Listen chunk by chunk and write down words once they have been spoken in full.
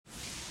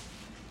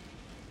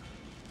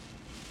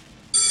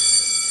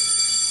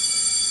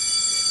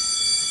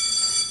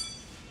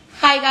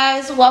Hi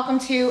guys, welcome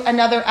to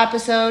another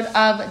episode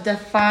of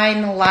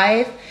Define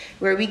Life,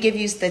 where we give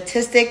you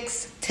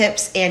statistics,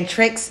 tips, and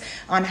tricks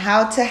on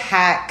how to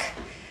hack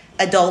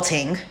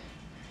adulting,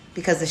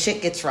 because the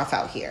shit gets rough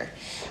out here.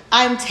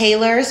 I'm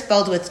Taylor,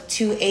 spelled with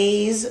 2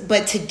 A's,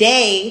 but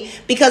today,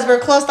 because we're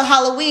close to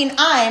Halloween,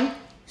 I'm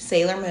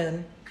Sailor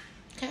Moon.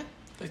 Okay.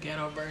 The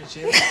ghetto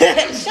version.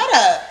 Shut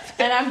up.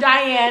 And I'm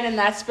Diane, and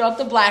that's spelled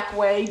the black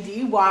way,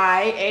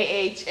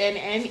 Dyahnne,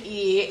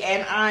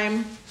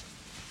 and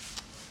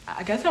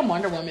I guess I'm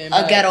Wonder Woman.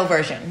 A ghetto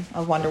version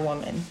of Wonder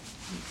Woman.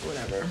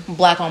 Whatever.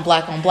 Black on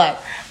black on black.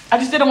 I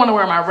just didn't want to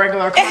wear my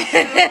regular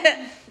costume.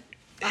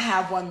 I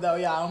have one though,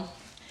 y'all.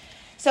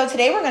 So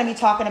today we're going to be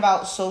talking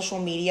about social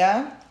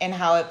media and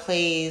how it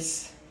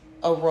plays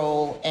a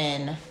role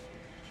in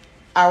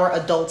our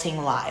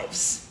adulting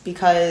lives.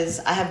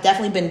 Because I have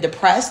definitely been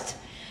depressed.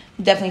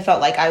 Definitely felt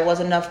like I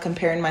wasn't enough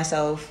comparing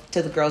myself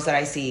to the girls that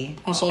I see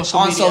on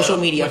social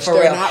media for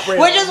real.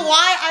 Which is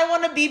why I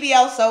want a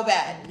BBL so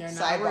bad.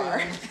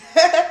 Sidebar.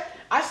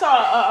 I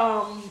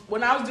saw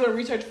when I was doing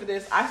research for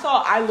this,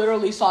 I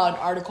literally saw an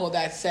article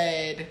that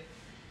said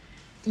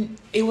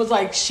it was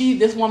like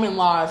this woman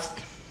lost,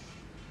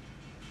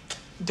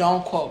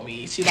 don't quote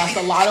me, she lost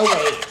a lot of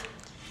weight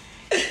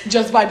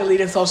just by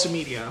deleting social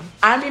media.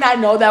 I mean, I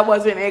know that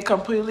wasn't it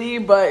completely,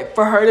 but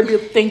for her to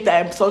think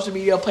that social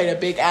media played a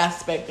big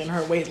aspect in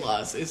her weight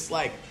loss, it's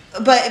like...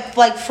 But,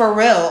 like, for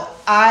real,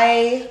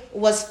 I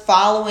was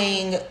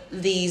following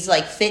these,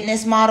 like,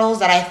 fitness models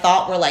that I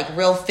thought were, like,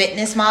 real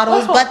fitness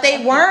models, but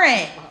they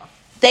weren't.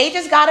 They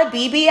just got a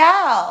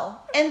BBL.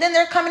 And then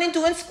they're coming and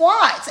doing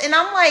squats. And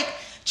I'm, like,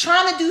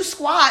 trying to do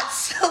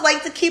squats,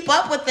 like, to keep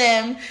up with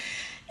them.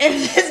 And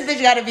this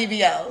bitch got a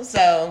BBL.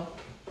 So...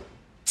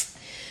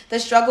 the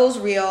struggle's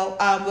real.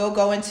 We'll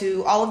go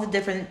into all of the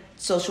different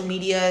social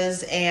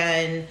medias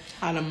and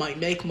how to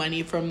make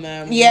money from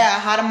them. Yeah,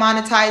 how to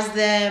monetize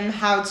them,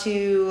 how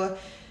to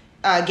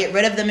get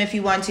rid of them if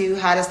you want to,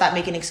 how to stop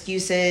making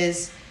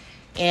excuses.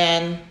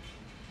 And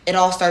it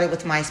all started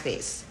with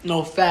MySpace.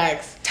 No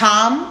facts.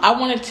 Tom? I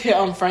wanted to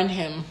unfriend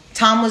him.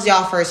 Tom was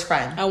y'all first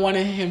friend. I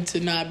wanted him to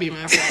not be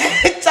my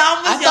friend.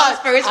 Tom was y'all's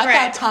first friend.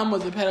 I thought Tom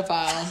was a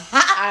pedophile.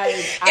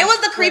 It was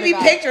the creepy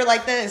picture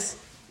like this.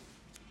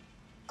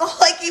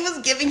 Like he was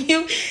giving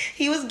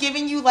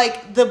you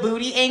like the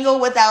booty angle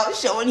without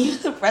showing you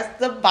the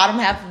bottom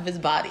half of his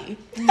body.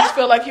 You just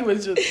felt like he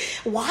was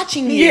just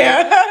watching you.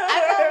 Yeah,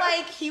 I felt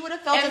like he would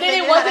have felt. And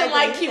then it wasn't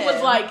like he was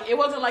like it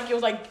wasn't like it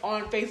was like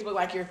on Facebook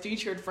like your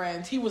featured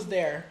friends. He was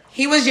there.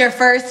 He was your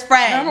first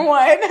friend. Number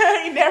one,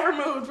 he never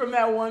moved from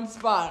that one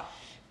spot.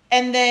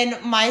 And then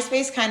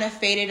MySpace kind of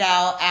faded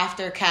out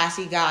after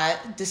Cassie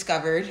got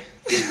discovered.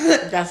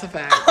 That's a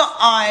fact.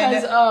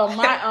 Because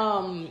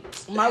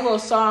my little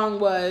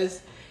song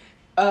was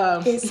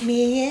it's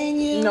me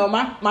and you. No,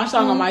 my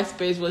song on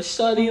MySpace was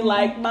Shorty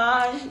Like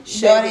Mine.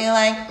 Shorty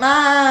Like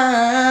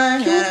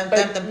Mine.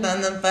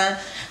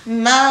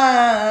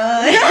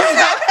 Mine.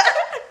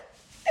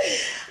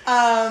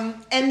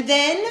 And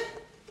then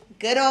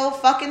good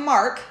old fucking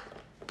Mark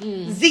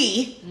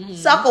Z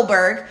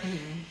Zuckerberg.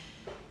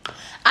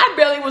 I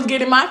barely was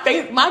getting my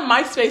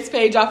MySpace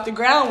page off the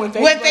ground when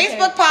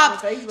Facebook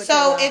popped.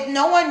 So if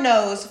no one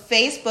knows,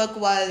 Facebook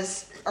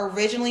was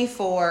originally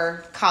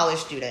for college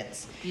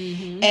students.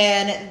 Mm-hmm.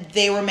 And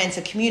they were meant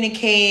to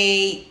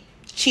communicate,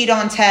 cheat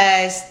on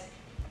tests,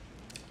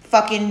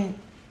 fucking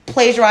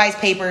plagiarize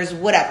papers,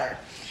 whatever.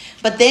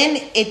 But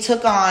then it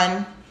took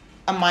on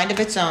a mind of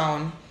its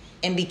own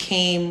and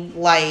became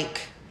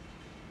like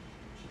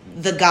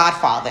the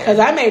Godfather. Because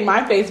I made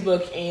my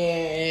Facebook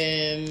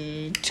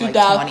in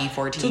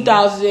 2014.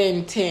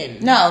 2010.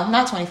 No,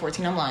 not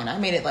 2014. I'm lying. I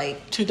made it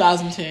like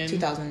 2010.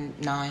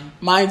 2009.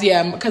 Mine's,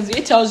 because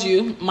it tells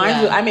you.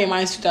 I made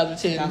mine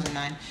 2010.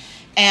 2009.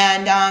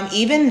 And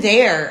even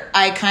there,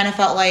 I kind of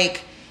felt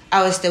like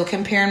I was still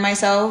comparing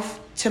myself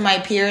to my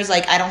peers.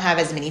 Like, I don't have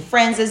as many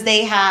friends as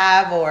they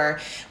have, or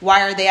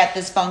why are they at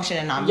this function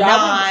and I'm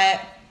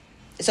not?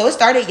 So it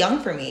started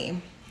young for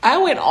me. I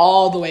went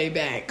all the way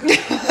back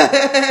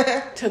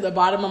to the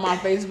bottom of my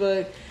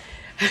Facebook.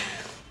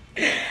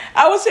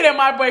 I was sending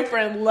my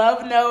boyfriend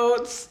love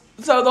notes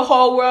so the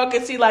whole world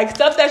could see like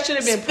stuff that should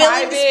have been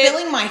private.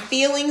 Spilling my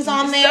feelings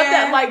on there. Stuff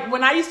that like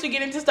when I used to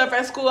get into stuff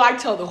at school, I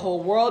tell the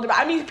whole world about.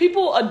 I mean,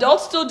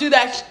 adults still do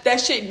that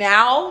shit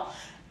now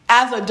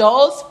as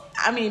adults.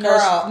 I mean, girl,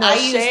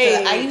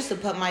 I used to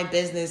put my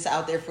business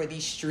out there for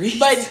these streets.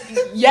 But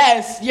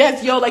yes,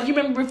 yo, like you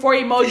remember before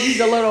emojis,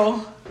 the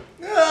little.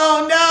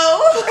 Oh no.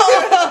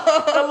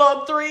 The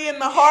little 3 in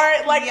the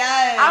heart. Like,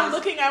 yes. I'm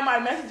looking at my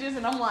messages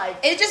and I'm like,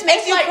 it just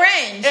makes you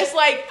cringe. It's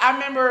like, I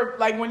remember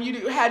like when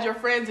you had your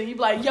friends and you'd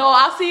be like, yo,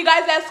 I'll see you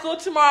guys at school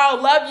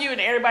tomorrow, love you, and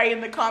everybody in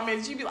the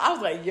comments, I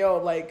was like, yo,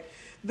 like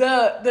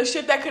the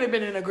shit that could have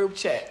been in a group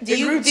chat. Do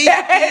you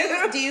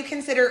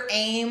consider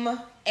AIM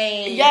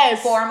a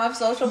form of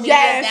social media?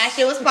 Yes. That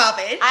shit was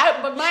popping.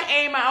 But my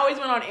AIM, I always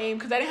went on AIM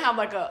because I didn't have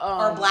like a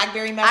or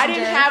BlackBerry Messenger. I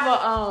didn't have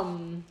a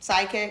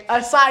Sidekick.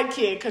 A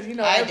sidekick, because you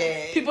know I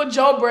did. people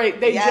jailbreak.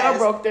 They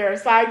jailbroke their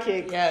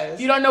sidekick. Yes.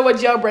 If you don't know what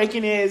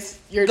jailbreaking is,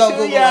 you're Go too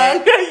Google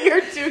young. it.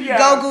 You're too young.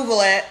 Go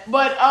Google it.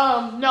 But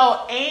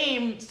no,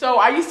 AIM. So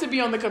I used to be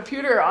on the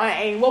computer on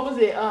AIM. What was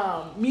it?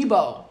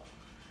 Meebo.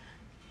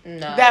 No.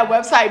 That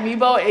website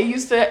Meebo. It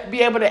used to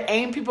be able to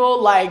aim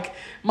people. Like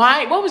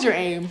what was your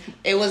aim?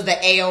 It was the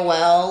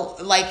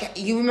AOL. Like,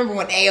 you remember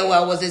when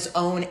AOL was its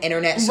own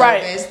internet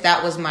service? Right.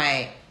 That was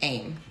my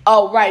aim.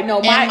 Oh right, no,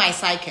 And my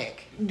sidekick.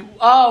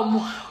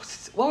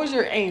 What was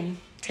your aim?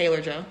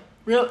 Taylor Joe.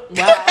 Real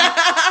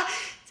wow.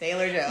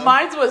 Taylor Joe.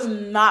 Mine was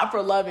not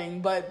for loving,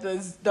 but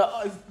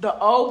the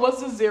O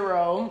was a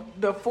 0,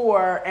 the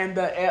 4, and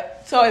the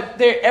F. So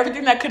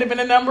everything that could have been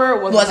a number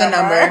was a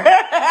number.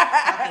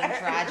 Fucking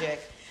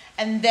tragic.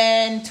 And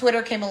then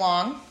Twitter came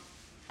along.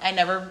 I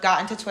never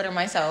got into Twitter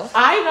myself.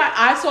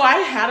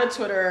 I had a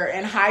Twitter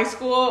in high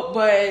school,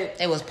 but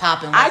it was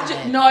popping.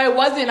 No, it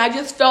wasn't. I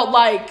just felt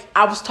like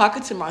I was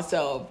talking to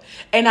myself,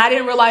 and I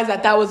didn't realize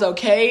that was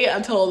okay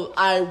until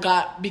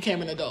I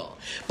became an adult.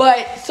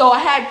 But so I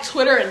had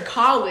Twitter in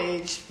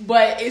college,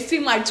 but it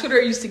seemed like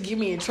Twitter used to get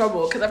me in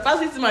trouble because if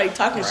I see somebody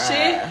talking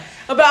shit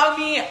about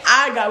me,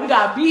 we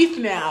got beef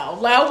now.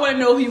 Like, I want to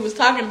know who he was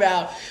talking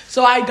about.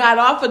 So I got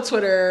off of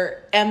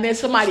Twitter, and then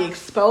somebody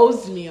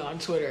exposed me on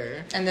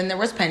Twitter. And then there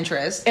was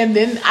Pinterest. And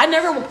then I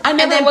never was on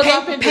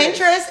Pinterest.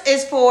 Pinterest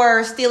is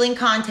for stealing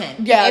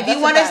content. Yeah, if you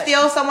want to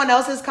steal someone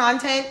else's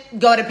content,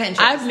 go to Pinterest.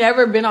 I've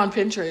never been on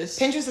Pinterest.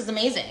 Pinterest is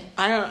amazing.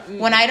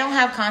 When I don't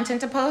have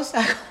content to post,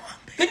 I go on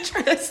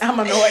Pinterest. I'm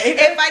annoyed.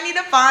 If I need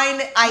to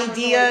find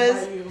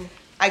ideas,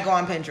 I go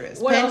on Pinterest.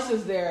 What else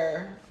is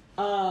there?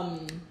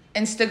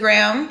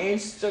 Instagram.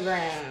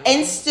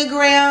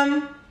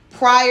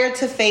 Prior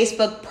to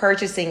Facebook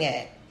purchasing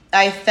it,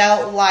 I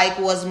felt like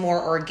was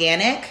more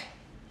organic.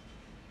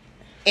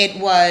 It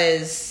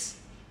was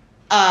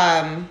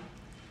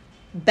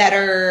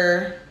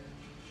better.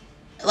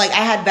 Like, I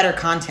had better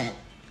content.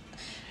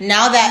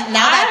 Now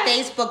that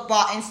Facebook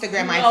bought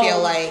Instagram, I feel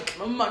like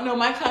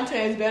my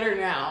content is better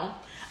now.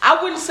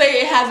 I wouldn't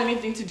say it has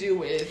anything to do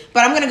with.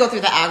 But I'm gonna go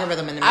through the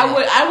algorithm in a minute.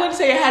 I wouldn't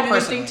say it had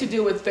anything to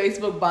do with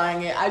Facebook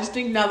buying it. I just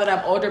think now that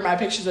I'm older, my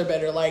pictures are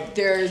better. Like,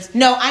 there's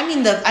I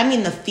mean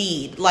the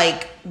feed.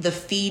 Like,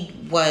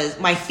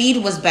 my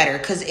feed was better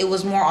because it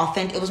was more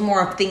authentic. It was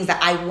more of things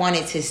that I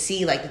wanted to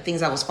see, like the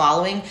things I was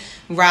following,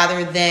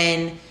 rather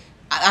than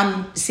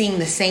I'm seeing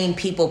the same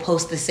people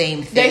post the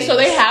same thing.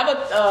 They have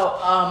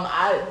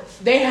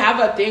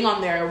a thing on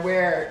there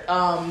where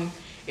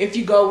if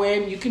you go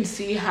in, you can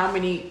see how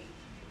many.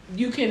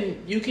 You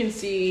can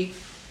see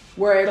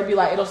where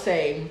it'll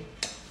say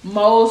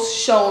most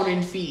shown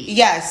in feed.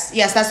 Yes,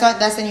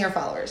 that's in your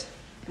followers.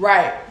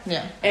 Right.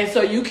 Yeah. And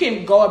so you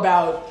can go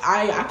about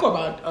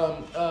unfollowing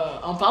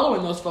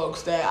those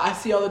folks that I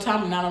see all the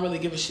time and I don't really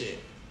give a shit.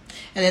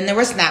 And then there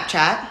was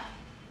Snapchat.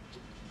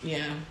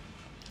 Yeah.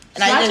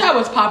 And Snapchat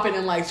was popping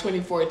in like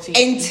 2014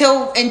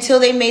 until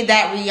they made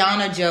that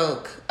Rihanna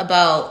joke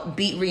about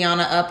beat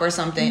Rihanna up or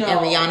something,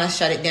 and Rihanna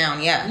shut it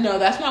down. Yeah, no,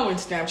 that's not when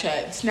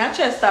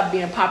Snapchat stopped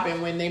being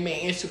popping when they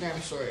made Instagram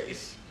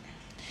stories.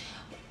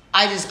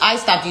 I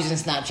stopped using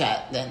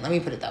Snapchat then. Let me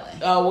put it that way.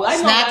 Oh, well,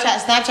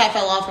 Snapchat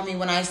fell off for me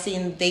when I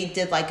seen they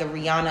did like a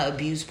Rihanna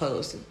abuse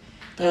post. It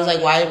was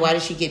like, why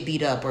did she get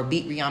beat up or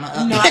beat Rihanna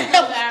up? No, I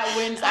know that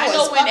when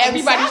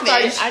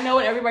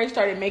everybody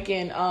started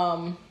making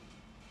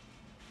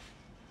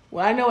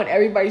Well, I know when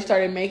everybody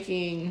started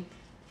making...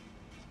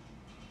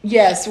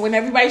 Yes, when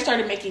everybody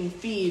started making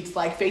feeds,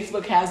 like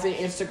Facebook has it,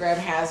 Instagram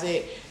has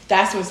it,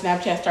 that's when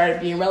Snapchat started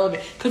being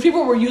relevant. Because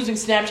people were using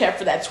Snapchat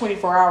for that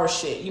 24-hour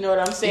shit. You know what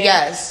I'm saying?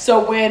 Yes.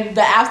 So when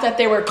the apps that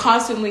they were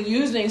constantly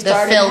using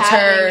started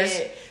having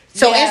it...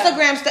 So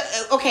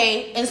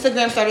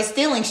Instagram started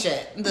stealing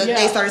shit.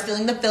 They started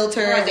stealing the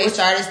filters. Right, they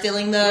started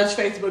stealing the... Which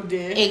Facebook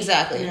did.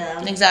 Exactly.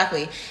 Yeah.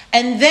 Exactly.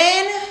 And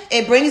then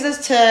it brings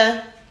us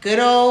to good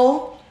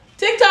old...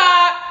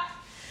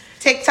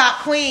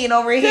 TikTok queen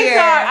over here.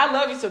 I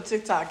love you some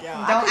TikTok,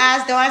 y'all. Don't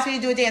ask me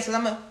to do a dance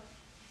because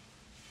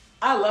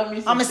I love me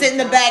some I'm gonna sit in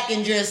the back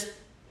and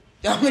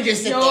I'm gonna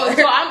just sit there.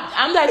 So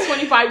I'm that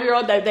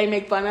 25-year-old that they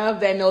make fun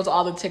of that knows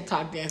all the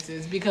TikTok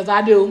dances because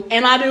I do.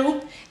 And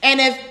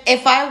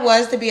if I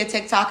was to be a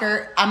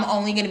TikToker, I'm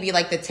only gonna be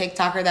like the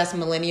TikToker that's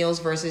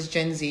millennials versus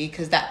Gen Z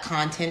because that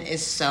content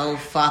is so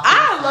fucking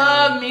funny.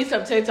 Love me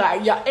some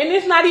TikTok, y'all. And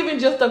it's not even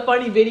just the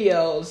funny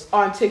videos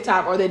on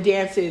TikTok or the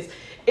dances.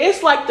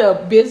 It's like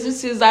the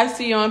businesses I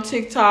see on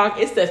TikTok.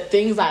 It's the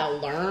things I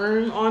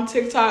learn on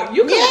TikTok.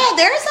 There are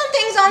some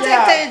things on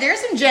TikTok. There's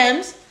some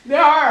gems.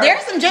 There are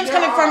some gems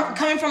coming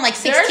from like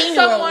 16-year-olds. There's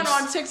someone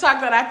on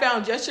TikTok that I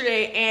found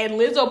yesterday, and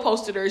Lizzo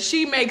posted her.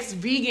 She makes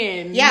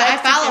vegan. Yeah,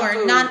 Mexican I follow her.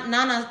 Food.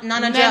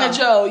 Nana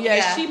Joe.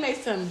 Yeah, she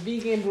makes some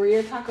vegan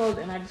burrito tacos,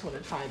 and I just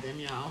want to try them,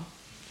 y'all.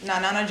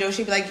 Nana Joe,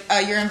 she'd be like,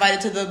 "You're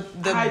invited to the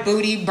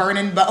booty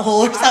burning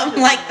butthole or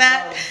something like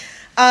that."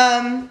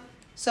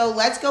 So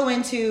let's go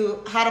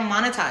into how to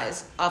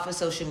monetize off of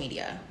social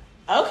media.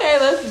 Okay,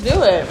 let's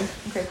do it.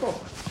 Okay, cool.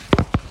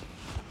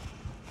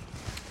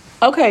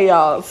 Okay,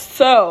 y'all.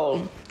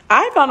 So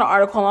I found an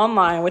article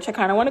online, which I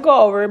kind of want to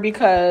go over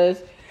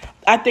because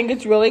I think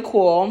it's really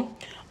cool,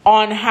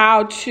 on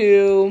how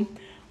to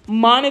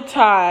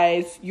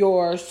monetize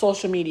your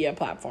social media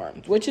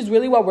platforms, which is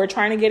really what we're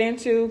trying to get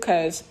into.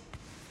 Because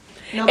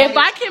if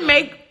I can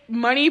make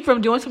money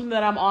from doing something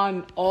that I'm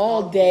on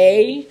all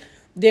day,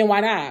 then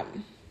why not?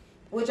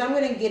 Which I'm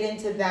going to get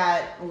into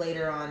that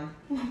later on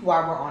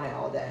while we're on it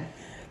all day.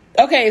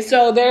 Okay,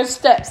 so there's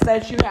steps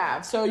that you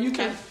have. So you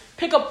can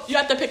you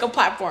have to pick a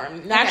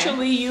platform.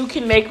 Naturally, you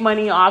can make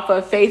money off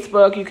of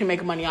Facebook. You can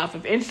make money off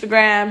of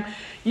Instagram.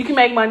 You can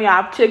make money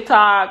off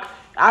TikTok.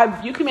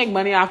 You can make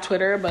money off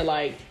Twitter, but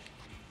like,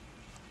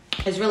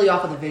 it's really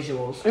off of the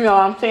visuals. You know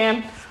what I'm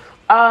saying?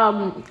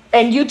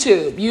 And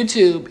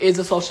YouTube is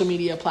a social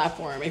media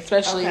platform,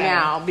 especially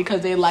now,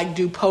 because they like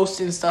do posts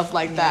and stuff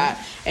like that,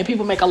 and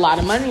people make a lot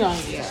of money on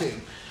YouTube.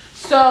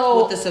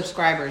 So with the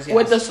subscribers,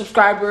 with the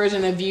subscribers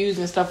and the views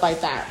and stuff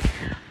like that.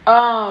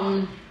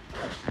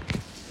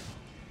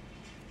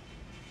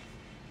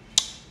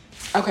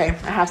 Okay,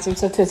 I have some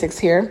statistics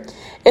here.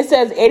 It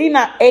says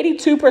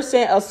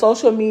 82% of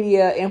social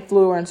media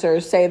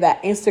influencers say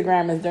that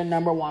Instagram is their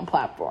number one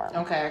platform.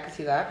 Okay, I can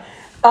see that.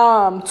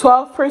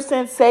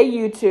 12% say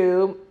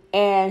YouTube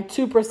and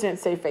 2%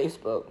 say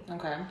Facebook.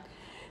 Okay.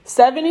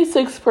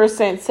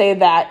 76% say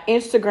that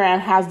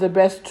Instagram has the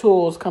best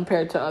tools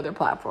compared to other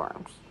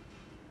platforms.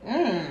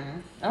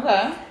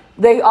 Okay.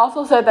 They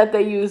also said that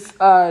they use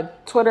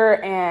Twitter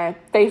and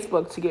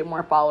Facebook to get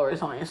more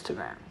followers on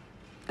Instagram.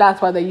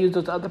 That's why they use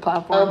those other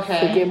platforms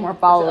to get more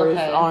followers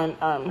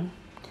on.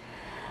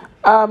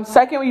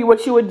 Secondly,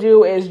 what you would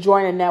do is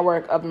join a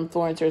network of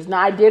influencers. Now,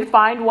 I did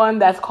find one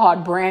that's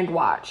called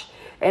Brandwatch,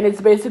 and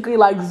it's basically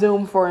like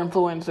Zoom for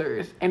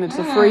influencers, and it's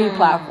a free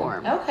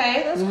platform.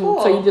 Okay, that's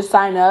cool. So you just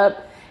sign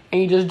up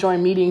and you just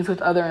join meetings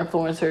with other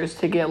influencers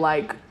to get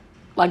like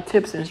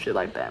tips and shit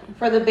like that.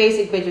 For the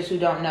basic bitches who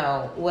don't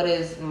know, what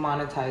is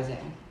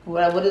monetizing?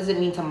 What does it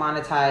mean to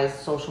monetize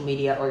social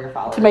media or your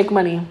followers? To make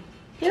money.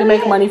 To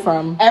make money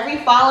from. Every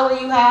follower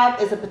you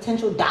have is a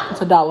potential dollar. It's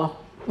 $1.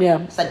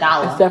 Yeah. It's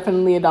 $1. It's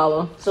definitely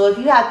 $1. So if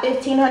you have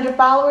 1,500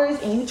 followers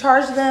and you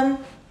charge them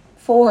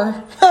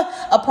for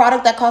a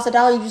product that costs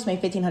 $1, you just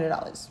made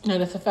 $1,500. No,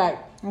 that's a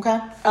fact. Okay.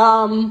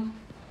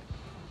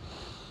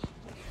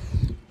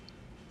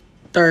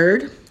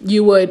 Third,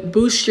 you would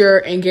boost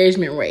your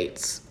engagement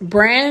rates.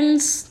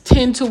 Brands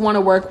tend to want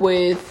to work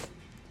with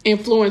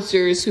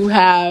influencers who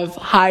have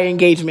high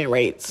engagement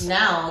rates.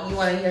 Now, you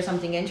want to hear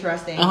something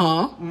interesting?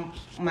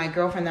 My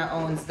girlfriend that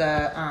owns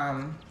the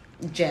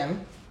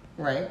gym,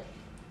 right?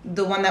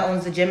 The one that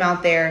owns the gym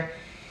out there,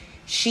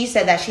 she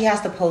said that she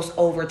has to post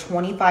over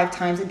 25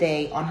 times a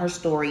day on her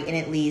story and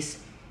at least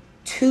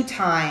 2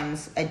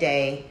 times a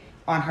day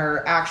on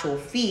her actual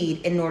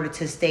feed in order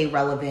to stay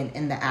relevant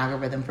in the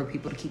algorithm for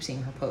people to keep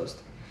seeing her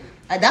post.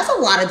 That's a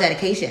lot of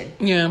dedication.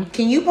 Yeah.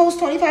 Can you post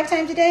 25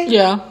 times a day?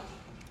 Yeah.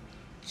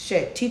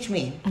 Shit, teach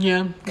me.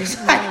 Yeah.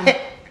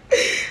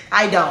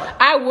 I don't.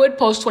 I would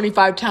post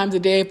 25 times a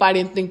day if I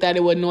didn't think that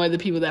it would annoy the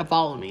people that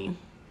follow me.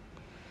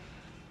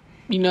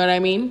 You know what I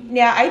mean?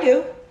 Yeah, I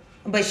do.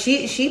 But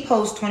she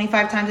posts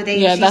 25 times a day.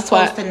 Yeah, that's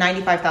why. She's close to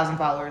 95,000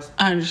 followers.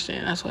 I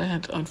understand. That's why I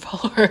had to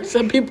unfollow her.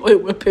 Some people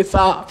it would piss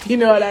off. You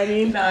know what I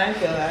mean? No, I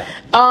feel that.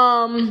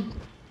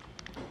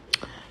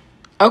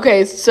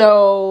 Okay,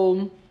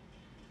 so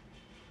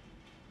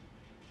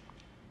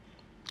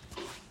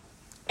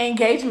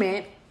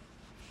engagement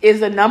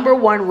is the number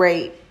one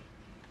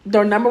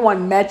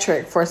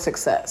metric for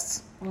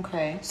success.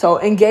 Okay.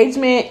 So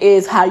engagement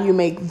is how you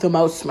make the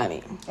most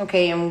money.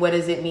 Okay, and what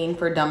does it mean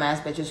for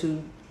dumbass bitches who,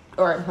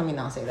 or let me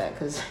not say that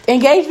because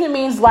engagement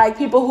means like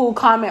people who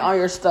comment on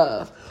your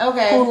stuff.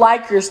 Okay. Who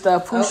like your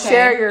stuff, who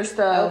share your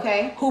stuff.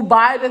 Okay. Who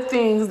buy the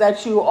things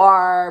that you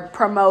are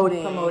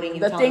promoting.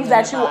 And the things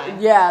that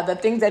the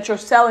things that you're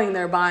selling,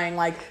 they're buying.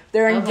 Like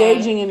they're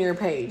engaging in your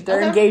page.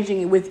 They're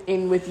engaging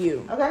with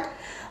you. Okay.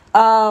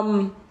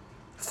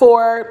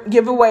 For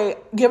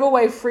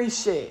giveaway free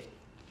shit.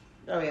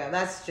 Oh yeah,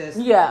 that's just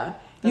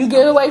you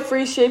give away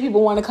free shit,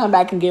 people want to come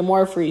back and get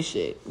more free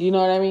shit. You know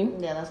what I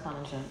mean? Yeah, that's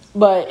common sense.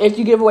 But if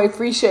you give away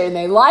free shit and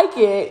they like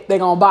it, they're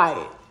gonna buy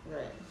it.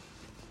 Right.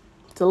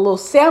 It's a little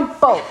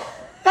sample.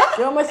 Give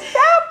them a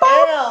sample.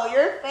 Ew,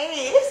 your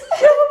face.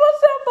 Give them a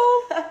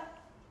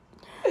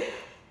sample.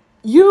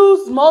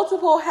 Use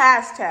multiple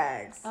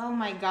hashtags. Oh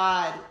my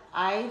god,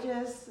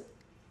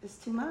 it's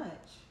too much.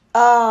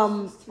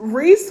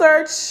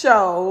 Research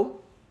show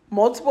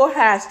multiple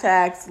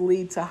hashtags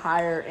lead to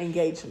higher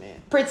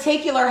engagement.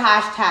 Particular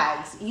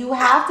hashtags. You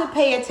have to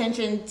pay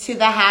attention to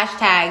the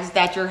hashtags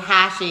that you're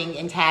hashing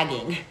and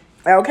tagging.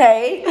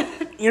 Okay.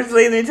 You're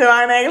leading to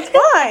our next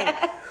point.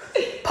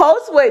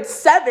 Posts with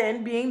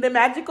 7 being the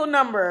magical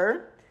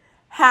number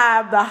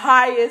have the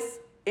highest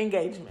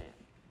engagement.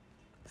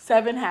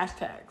 7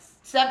 hashtags.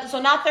 7, so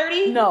not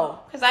 30? No.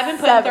 Because I've been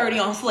putting 30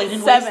 on Slate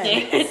and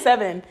Wasted.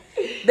 7.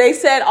 They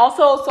said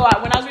also,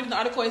 when I was reading the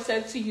article, it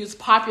said to use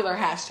popular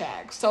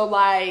hashtags. So,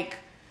 like,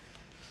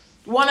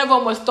 one of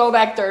them was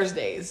Throwback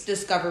Thursdays.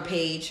 Discover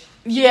page.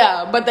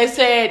 Yeah, but they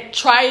said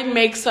try and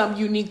make some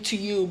unique to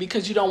you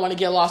because you don't want to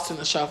get lost in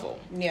the shuffle.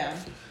 Yeah.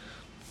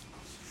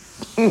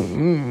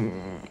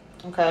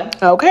 Okay.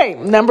 Okay.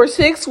 Number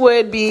 6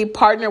 would be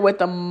partner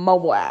with a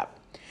mobile app.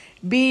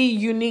 Be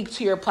unique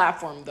to your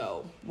platform,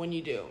 though, when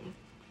you do.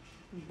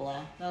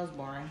 Blah. That was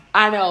boring.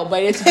 I know,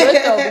 but it's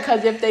good, though,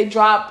 because if they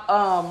drop,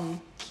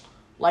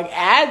 like,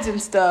 ads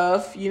and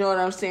stuff, you know what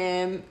I'm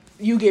saying,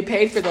 you get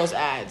paid for those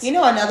ads. You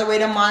know, another way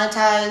to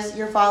monetize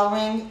your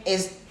following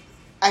is,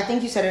 I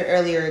think you said it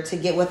earlier, to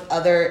get with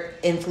other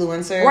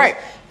influencers. Right.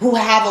 Who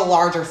have a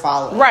larger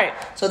following. Right.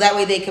 So that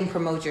way they can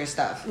promote your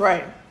stuff.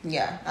 Right.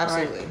 Yeah,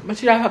 absolutely. Right.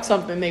 But you gotta have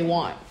something they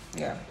want.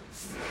 Yeah.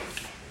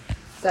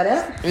 Is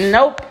that it?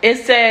 Nope.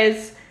 It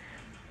says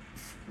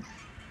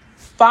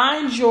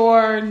find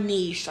your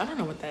niche. I don't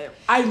know what that is.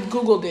 I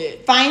Googled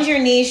it. Find your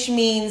niche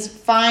means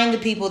find the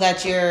people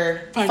that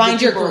you're...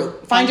 Find your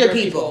group. Find your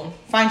people.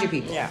 Find your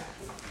people. Yeah.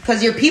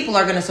 Because your people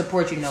are going to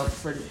support you no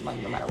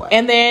matter what.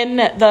 And then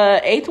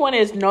the 8th one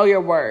is know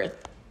your worth.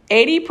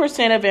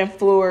 80% of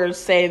influencers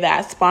say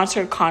that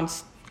sponsored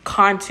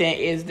content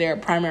is their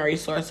primary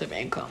source of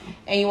income.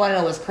 And you want to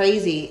know what's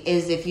crazy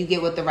is if you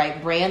get with the right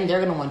brand,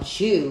 they're going to want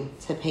you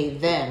to pay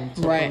them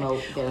to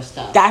promote their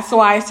stuff. That's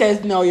why it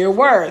says know your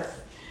worth.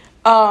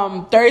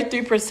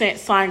 33%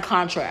 sign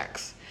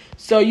contracts.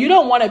 So you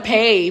don't want to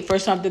pay for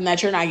something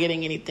that you're not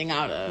getting anything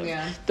out of.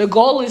 Yeah. The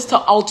goal is to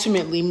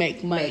ultimately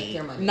make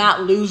money,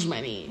 not lose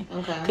money.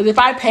 Okay. Because if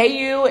I pay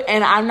you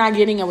and I'm not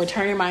getting a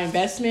return in my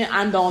investment,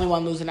 I'm the only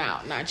one losing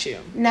out, not you.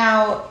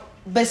 Now,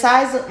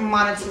 besides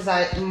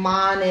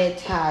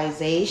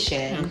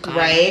monetization,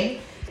 right?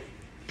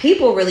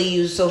 People really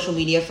use social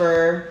media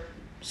for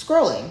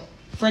scrolling,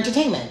 for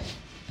entertainment.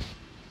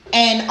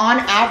 And on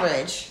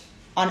average,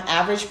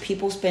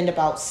 people spend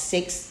about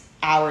 6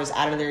 hours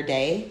out of their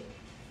day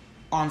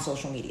on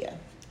social media,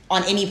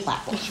 on any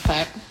platform.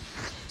 Okay.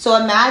 So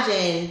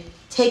imagine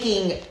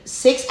taking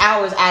 6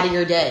 hours out of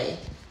your day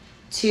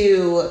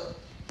to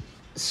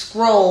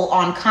scroll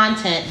on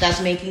content that's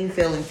making you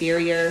feel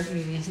inferior,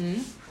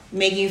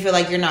 making you feel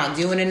like you're not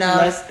doing enough,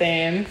 less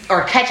than,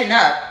 or catching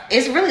up.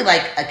 It's really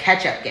like a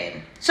catch-up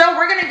game. So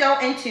we're gonna go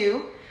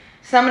into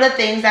some of the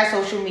things that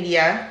social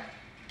media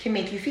can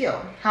make you feel.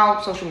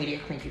 How social media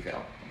can make you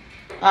feel.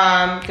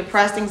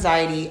 Depressed,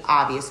 anxiety,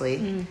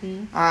 obviously.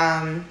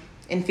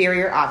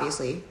 Inferior,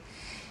 obviously.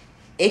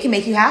 It can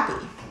make you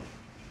happy.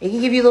 It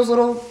can give you those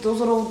little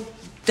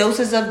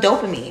doses of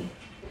dopamine.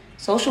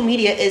 Social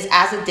media is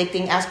as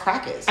addicting as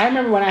crack is. I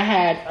remember when I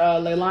had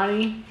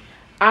Leilani,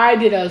 I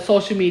did a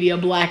social media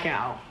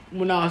blackout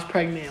when I was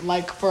pregnant,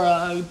 like for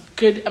a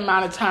good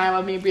amount of time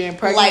of me being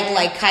pregnant.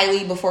 Like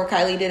Kylie before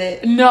Kylie did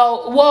it?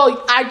 No,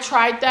 well, I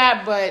tried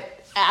that.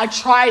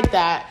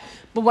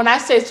 But when I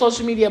say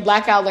social media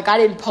blackout, like I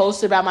didn't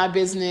post about my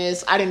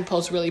business. I didn't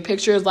post really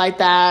pictures like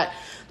that.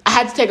 I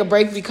had to take a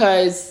break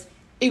because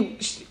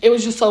it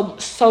was just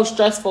so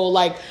stressful.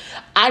 Like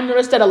I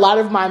noticed that a lot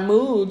of my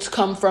moods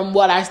come from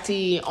what I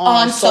see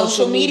on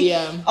social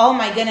media. Oh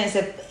my goodness.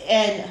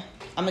 And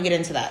I'm going to get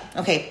into that.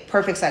 Okay,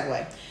 perfect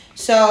segue.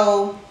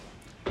 So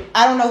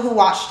I don't know who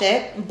watched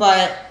it,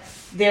 but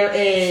there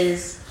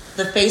is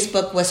the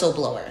Facebook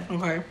whistleblower.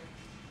 Okay.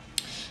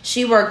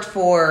 She worked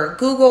for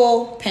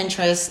Google,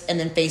 Pinterest, and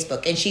then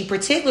Facebook. And she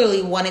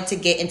particularly wanted to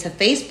get into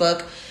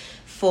Facebook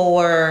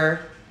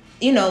for,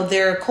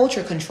 their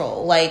culture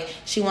control. Like,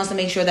 she wants to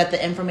make sure that the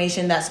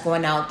information that's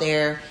going out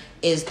there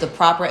is the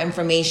proper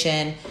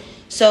information.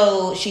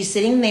 So she's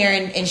sitting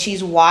there and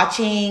she's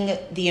watching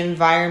the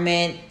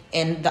environment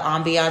and the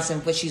ambiance in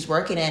which she's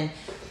working in.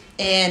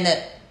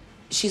 And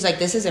she's like,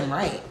 this isn't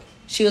right.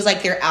 She was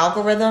like, their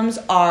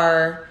algorithms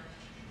are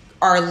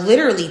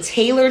literally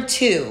tailored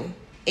to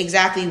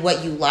exactly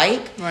what you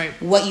like, right,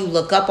 what you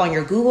look up on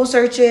your Google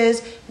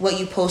searches, what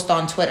you post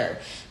on Twitter.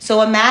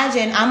 So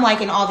imagine I'm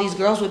liking all these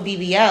girls with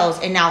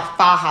BBLs and now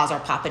Fajas are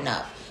popping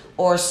up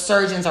or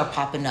surgeons are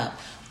popping up.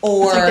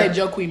 Or it's like that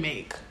joke we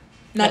make.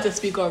 Not to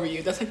speak over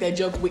you. That's like that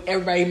joke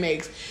everybody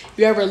makes.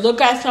 You ever look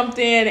at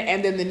something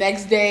and then the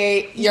next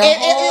day your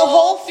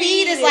whole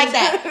feed is like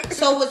that.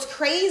 So what's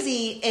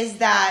crazy is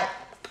that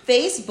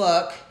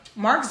Facebook,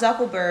 Mark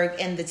Zuckerberg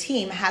and the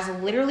team has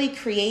literally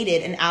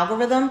created an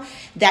algorithm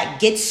that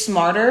gets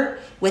smarter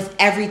with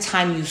every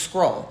time you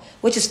scroll,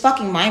 which is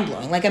fucking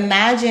mind-blowing. Like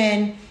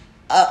imagine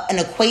an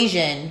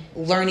equation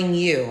learning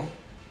you,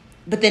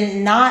 but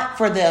then not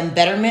for the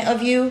betterment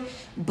of you,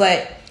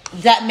 but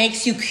that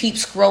makes you keep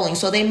scrolling.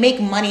 So they make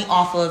money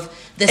off of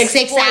the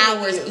 6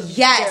 hours. You.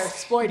 Yes. They're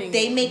exploiting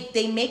they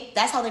make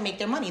that's how they make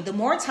their money. The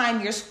more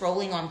time you're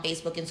scrolling on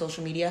Facebook and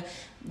social media,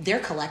 they're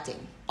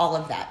collecting all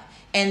of that.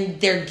 And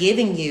they're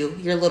giving you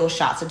your little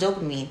shots of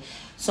dopamine.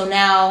 So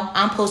now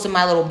I'm posting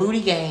my little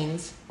booty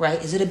gains,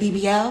 right? Is it a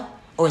BBL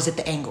or is it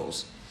the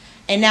angles?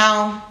 And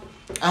now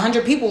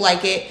 100 people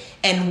like it,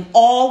 and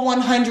all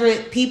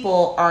 100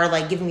 people are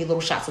like giving me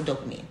little shots of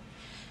dopamine.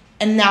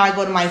 And now I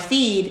go to my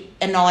feed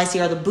and all I see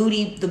are the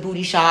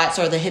booty shots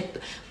or the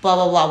hip, blah,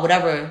 blah, blah,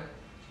 whatever.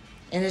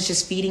 And it's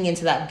just feeding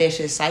into that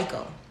vicious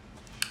cycle.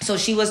 So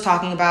she was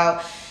talking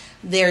about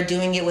they're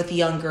doing it with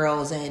young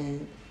girls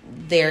and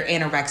their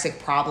anorexic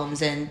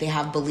problems, and they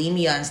have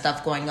bulimia and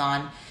stuff going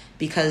on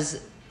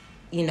because,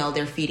 you know,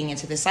 they're feeding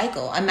into the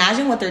cycle.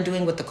 Imagine what they're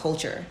doing with the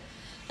culture.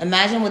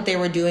 Imagine what they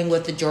were doing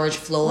with the George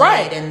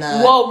Floyd and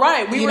the... Well,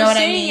 right. We were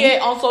seeing it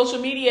on social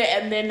media,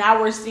 and then now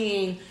we're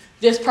seeing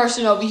this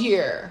person over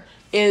here.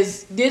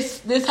 Is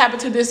this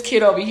happened to this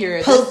kid over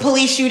here?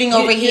 Police shooting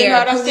over here. You know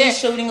what I'm saying?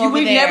 Shooting over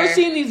We've there. never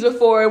seen these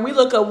before, and we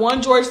look at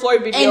one George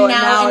Floyd video, and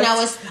now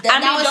it's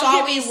don't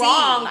get me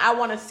wrong, I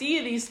want to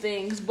see these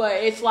things, but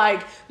it's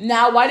like,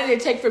 now why did it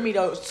take for me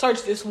to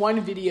search this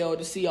one video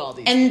to see all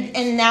these things?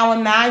 And now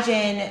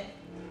imagine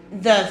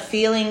the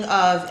feeling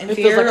of inferiority. It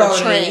feels like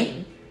a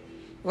train.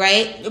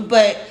 Right?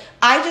 But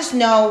I just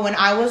know when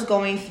I was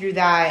going through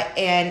that,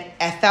 and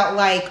I felt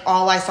like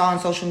all I saw on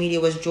social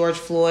media was George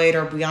Floyd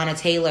or Breonna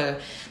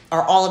Taylor,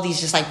 or all of these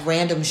just like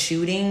random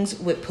shootings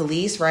with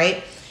police,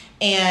 right?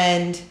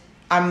 And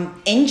I'm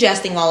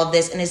ingesting all of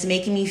this, and it's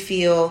making me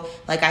feel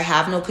like I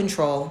have no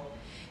control.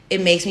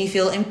 It makes me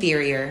feel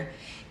inferior.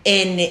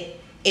 And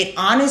it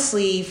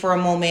honestly, for a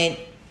moment,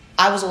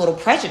 I was a little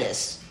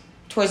prejudiced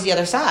towards the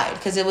other side,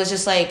 because it was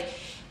just like,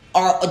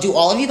 do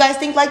all of you guys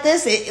think like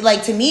this?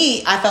 Like, to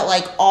me, I felt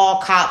like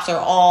all cops or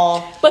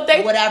all did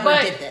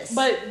this.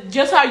 But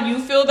just how you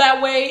feel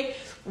that way,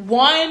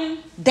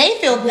 they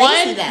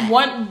see that.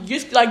 One,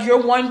 just like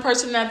you're one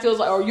person that feels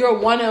like, or you're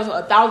one of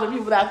 1,000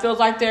 people that feels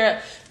like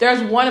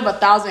there's one of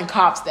 1,000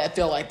 cops that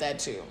feel like that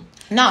too.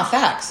 No,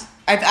 facts.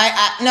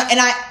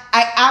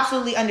 I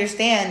absolutely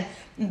understand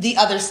the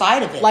other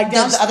side of it. Like the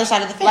other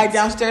side of the fence. Like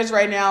downstairs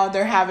right now,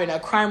 they're having a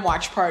crime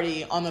watch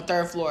party on the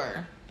 3rd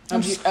floor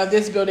of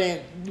this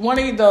building. One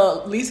of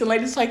the Lisa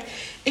ladies like,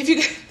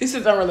 this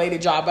is unrelated,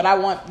 job, but I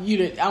want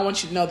you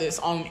to know this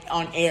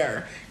on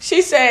air.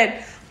 She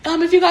said,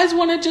 if you guys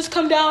want to just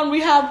come down,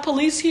 we have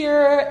police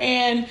here,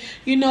 and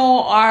you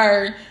know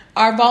our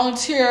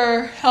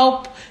volunteer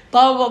help,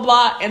 blah blah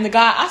blah. And the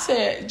guy, I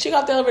said, check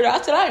out the elevator. I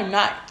said, I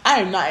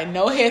am not in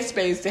no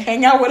headspace to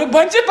hang out with a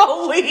bunch of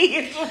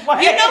police.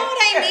 Like, you know what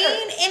I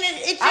mean? And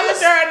it just, I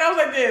looked there and I was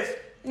like this.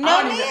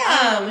 No, ma'am.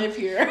 I don't live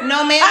here.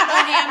 No, ma'am. No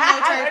ham,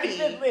 no turkey. I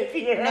don't even live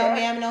here. No,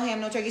 ma'am. No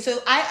ham, no turkey. So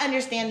I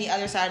understand the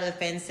other side of the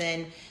fence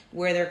and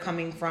where they're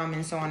coming from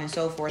and so on and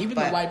so forth. Even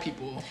the white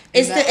people.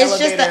 It's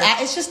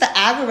just the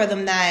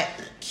algorithm that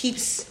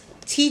keeps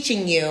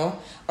teaching you,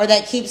 or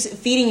that keeps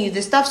feeding you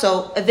this stuff.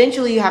 So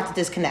eventually you have to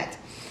disconnect.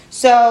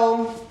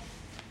 So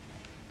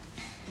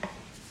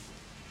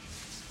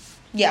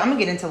yeah, I'm gonna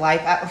get into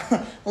life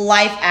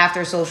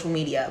after social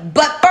media.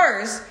 But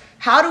first,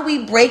 how do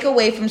we break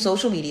away from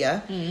social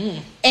media?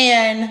 Mm-hmm.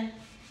 And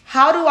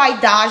how do I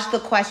dodge the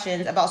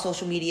questions about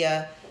social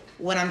media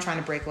when I'm trying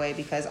to break away?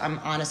 Because I'm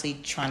honestly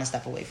trying to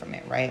step away from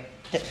it, right?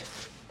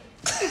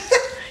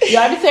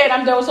 Yeah, I be saying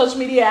I'm done with social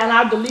media and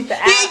I'll delete the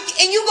app.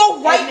 And you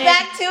go right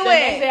back to it. The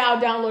next day I'll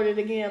download it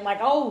again. Like,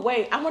 oh,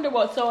 wait, I wonder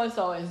what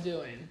so-and-so is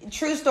doing.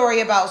 True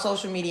story about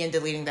social media and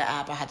deleting the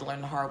app. I had to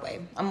learn the hard way.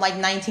 I'm like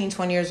 19,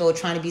 20 years old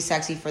trying to be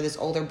sexy for this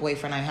older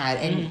boyfriend I had.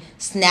 And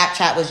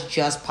Snapchat was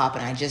just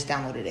popping. I just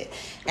downloaded it.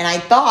 And I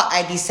thought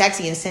I'd be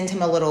sexy and send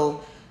him a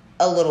little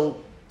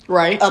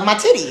right of my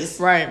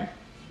titties. Right.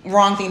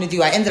 Wrong thing to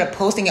do. I ended up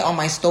posting it on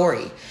my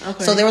story.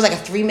 Okay. So there was like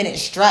a 3-minute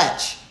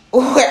stretch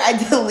where I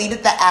deleted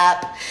the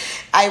app.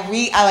 I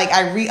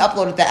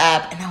re-uploaded the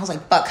app, and I was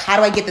like, fuck, how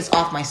do I get this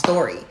off my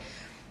story?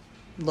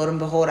 Lo and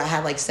behold, I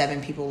had like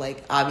 7 people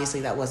like,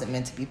 obviously that wasn't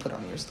meant to be put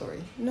on your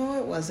story. No,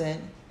 it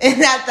wasn't.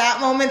 And at that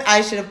moment,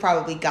 I should have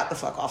probably got the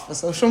fuck off of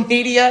social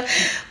media,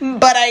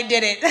 but I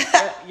didn't.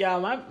 Yeah,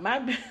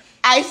 my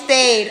I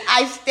stayed.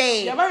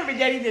 Yeah, my baby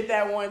daddy did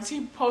that once.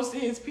 He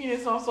posted his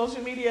penis on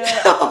social media.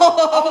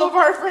 All of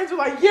our friends were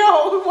like,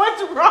 yo,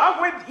 what's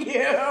wrong with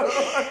you?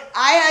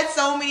 I had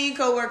so many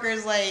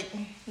coworkers like,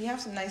 you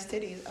have some nice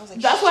titties. I was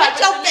like, shut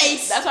your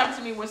face. That's what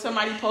happened to me when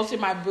somebody posted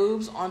my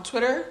boobs on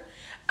Twitter.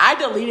 I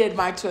deleted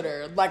my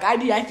Twitter. Like, I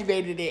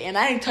deactivated it, and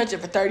I didn't touch it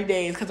for 30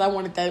 days because I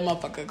wanted that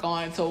motherfucker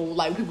gone. So,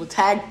 like, people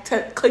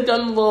clicked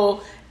on the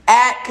little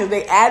ad because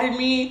they added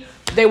me.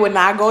 They would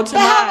not go to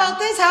mine. How about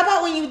this? How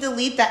about when you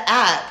delete the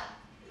app,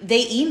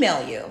 they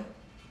email you.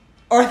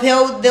 Or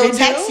they'll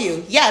text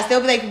you. Yes,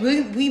 they'll be like,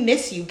 we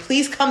miss you.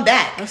 Please come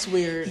back. That's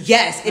weird.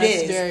 Yes, it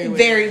is.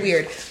 Very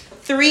weird.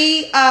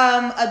 3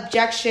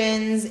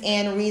 objections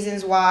and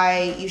reasons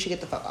why you should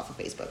get the fuck off of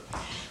Facebook.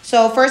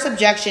 So first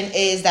objection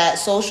is that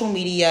social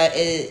media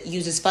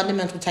uses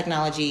fundamental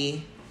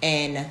technology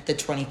in the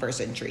 21st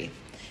century.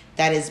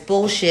 That is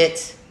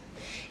bullshit.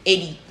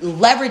 It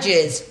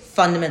leverages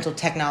fundamental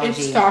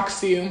technology. It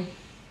stalks you.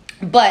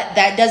 But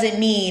that doesn't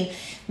mean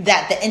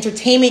that the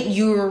entertainment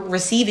you're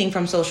receiving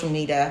from social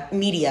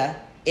media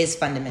is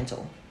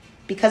fundamental.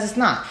 Because it's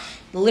not.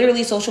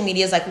 Literally, social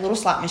media is like a little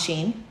slot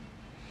machine.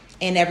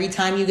 And every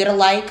time you get a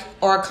like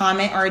or a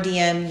comment or a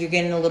DM, you're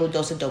getting a little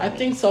dose of dopamine. I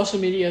think social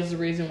media is the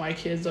reason why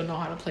kids don't know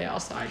how to play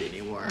outside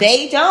anymore.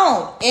 They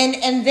don't.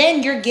 And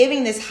then you're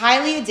giving this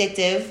highly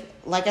addictive,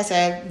 like I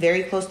said,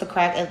 very close to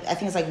crack. I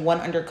think it's like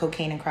 1 under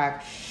cocaine and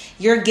crack.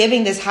 You're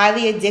giving this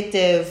highly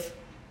addictive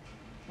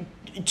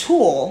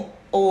tool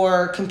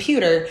or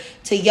computer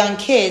to young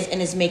kids,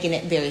 and it's making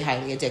it very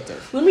highly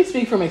addictive. Let me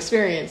speak from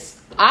experience.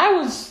 I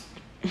was,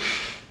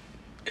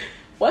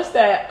 what's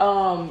that?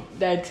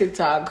 That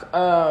TikTok.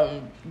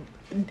 Doesn't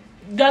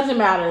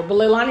matter. But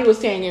Leilani was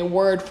saying it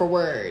word for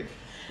word,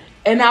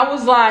 and I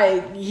was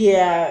like,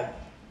 yeah.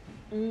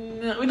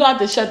 We're gonna have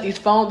to shut this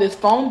phone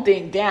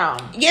thing down.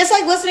 Yeah, it's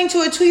like listening to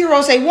a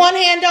 2-year-old say, one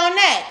hand on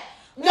neck,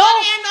 one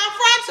hand on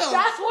frontal.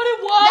 That's what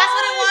it was. That's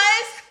what it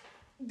was?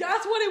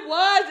 That's what it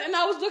was. And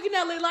I was looking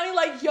at Leilani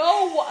like,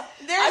 yo,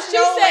 there's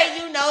no way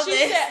you know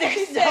this.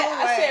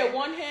 I said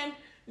one hand.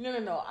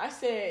 No. I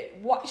said,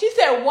 what? She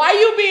said, why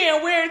you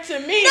being weird to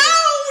me? No,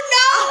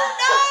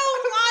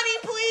 Lonnie,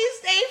 please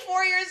stay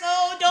 4 years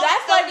old. Don't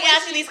be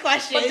asking these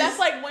questions. But that's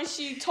like when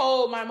she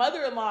told my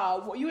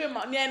mother-in-law, well, you in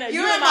my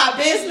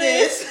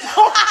business.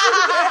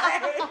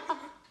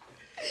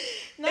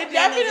 It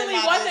definitely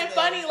wasn't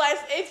funny. Like,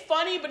 it's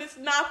funny, but it's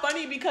not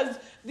funny because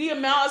the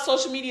amount of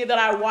social media that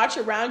I watch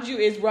around you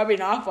is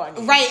rubbing off on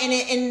you. Right,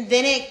 and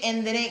then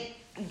it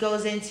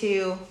goes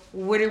into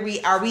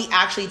are we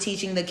actually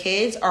teaching the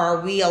kids, or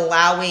are we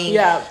allowing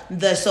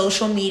the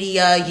social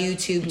media,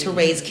 YouTube to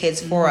raise kids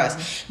for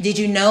us? Did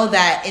you know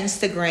that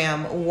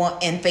Instagram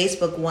and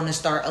Facebook want to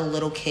start a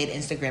little kid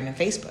Instagram and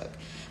Facebook?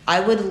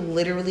 I would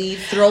literally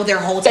throw their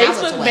whole tablets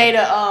away. Facebook made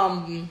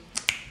a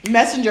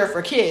messenger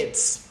for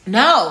kids.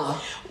 No.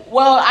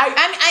 Well,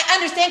 I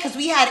understand because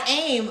we had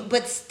AIM,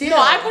 but still. No,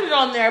 I put it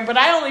on there, but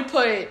I only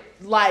put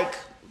like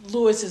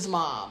Lewis's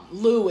mom,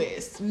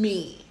 Lewis,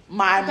 me.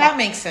 My that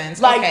makes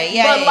sense. Like, okay,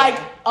 yeah. But like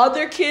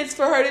other kids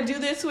for her to do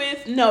this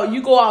with, no,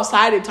 you go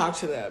outside and talk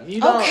to them. You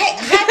don't. Okay,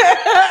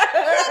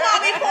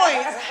 mommy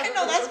points. I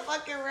know that's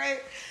fucking right.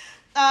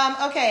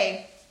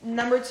 Okay,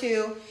 number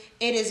 2,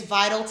 it is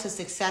vital to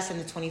success in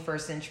the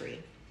 21st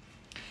century.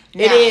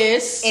 Now, it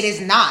is. It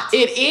is not.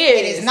 It is.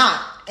 It is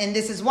not, and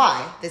this is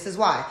why.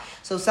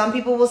 So some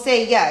people will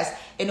say, yes,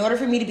 in order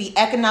for me to be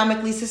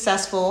economically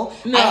successful,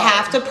 I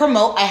have to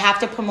promote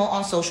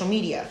on social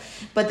media.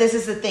 But this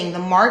is the thing: the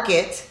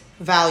market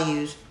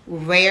values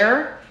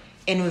rare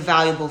and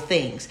valuable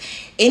things.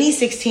 Any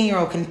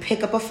 16-year-old can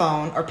pick up a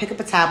phone or pick up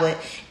a tablet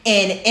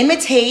and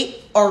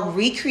imitate or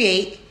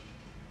recreate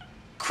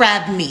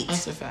crab meat.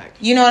 That's a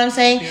fact. You know what I'm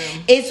saying? Yeah.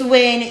 It's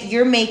when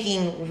you're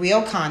making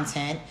real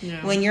content,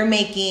 when you're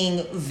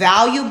making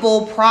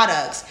valuable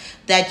products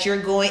that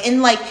you're going,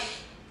 and like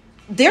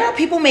there are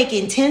people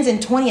making tens and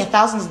 $20,000 and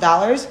thousands of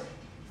dollars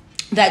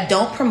that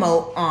don't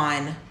promote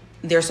on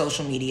their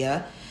social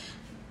media.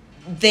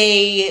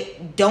 They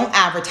don't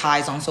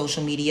advertise on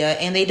social media,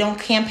 and they don't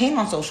campaign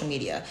on social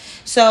media.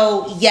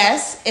 So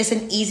yes, it's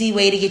an easy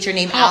way to get your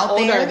name out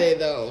there. How old are they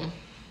though?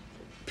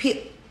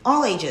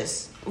 All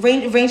ages.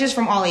 Ranges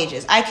from all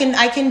ages. I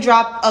can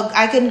drop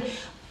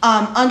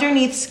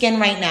underneath skin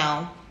right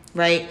now,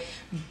 right?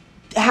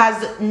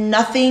 Has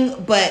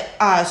nothing but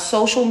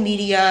social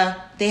media.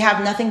 They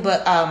have nothing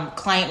but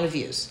client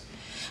reviews.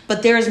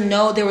 But there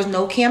was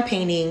no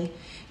campaigning.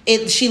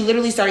 She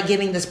literally started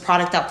giving this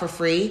product out for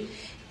free,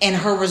 and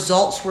her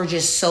results were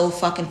just so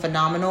fucking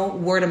phenomenal.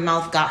 Word of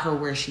mouth got her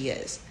where she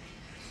is.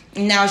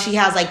 Now she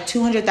has like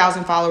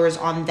 200,000 followers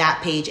on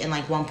that page and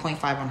like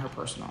 1.5 on her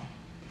personal.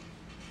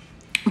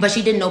 But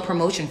she did no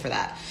promotion for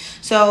that.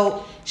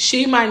 So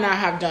she might not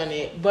have done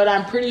it, but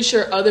I'm pretty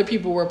sure other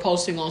people were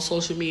posting on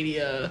social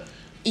media.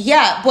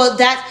 Yeah, well,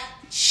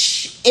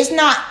 it's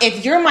not,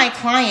 if you're my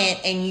client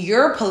and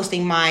you're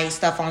posting my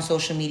stuff on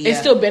social media, it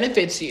still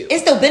benefits you. It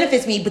still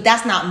benefits me, but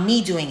that's not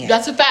me doing it.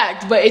 That's a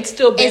fact, but it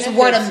still benefits you. It's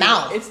word of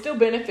mouth. It still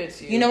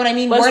benefits you. You know what I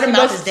mean? Word of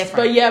mouth is different.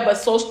 But yeah,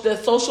 the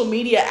social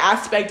media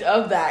aspect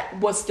of that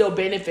was still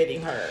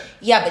benefiting her.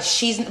 Yeah,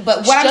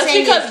 but what I'm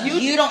saying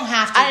is you don't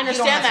have to. I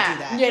understand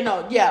that. Yeah,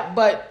 no, yeah,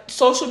 but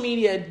social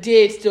media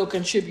did still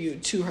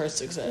contribute to her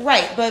success.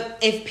 Right, but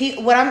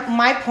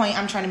my point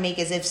I'm trying to make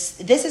is, if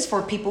this is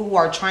for people who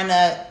are trying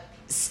to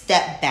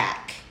step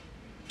back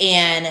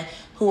and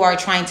who are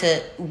trying to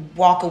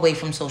walk away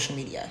from social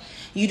media.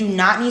 You do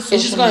not need social media.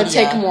 It's just going to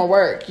take more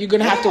work. You're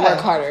going to have to work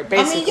harder.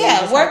 Basically,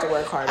 have to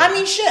work harder. I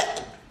mean,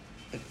 shit.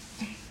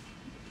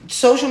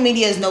 Social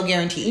media is no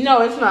guarantee.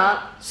 No, it's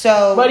not.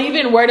 So, but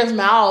even word of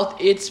mouth,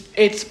 it's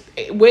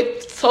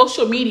with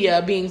social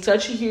media being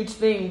such a huge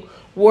thing.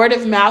 Word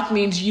of mouth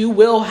means you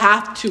will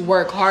have to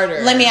work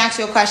harder. Let me ask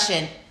you a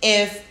question.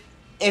 If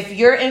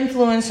your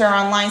influencer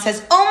online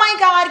says, "Oh my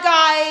God,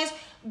 guys,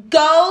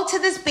 go to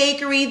this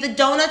bakery. The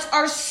donuts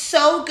are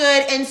so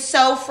good and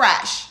so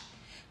fresh,"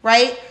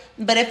 right?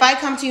 But if I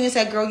come to you and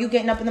say, "Girl, you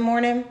getting up in the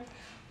morning?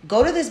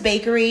 Go to this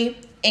bakery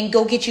and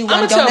go get you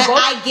one donut."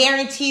 I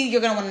guarantee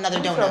you're gonna want another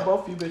donut. Tell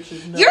both you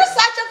bitches. No. You're such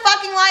a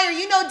fucking liar.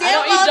 You know damn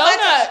well. I don't eat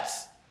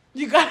donuts.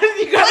 You got put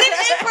it in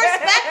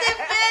perspective,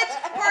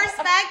 bitch.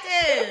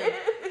 Perspective.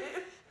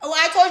 Oh,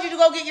 I told you to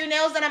go get your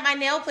nails done at my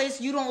nail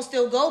place. You don't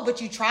still go, but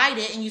you tried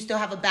it and you still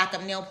have a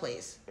backup nail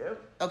place. Yep.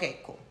 Okay,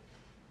 cool.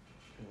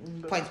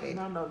 Points made.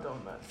 No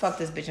donuts. Fuck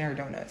this bitch and her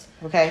donuts.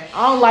 Okay?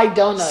 I don't like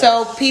donuts.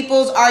 So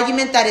people's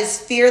argument that is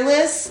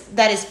fearless,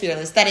 that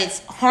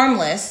it's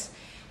harmless,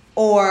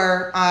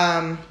 or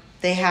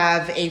they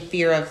have a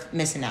fear of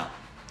missing out.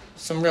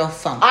 some real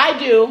FOMO. I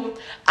do.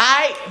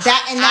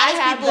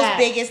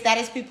 That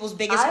is people's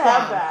biggest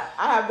problem.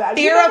 I have that.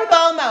 Fear of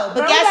FOMO.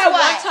 But guess what?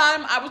 One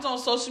time I was on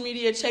social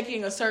media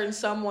checking a certain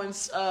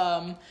someone's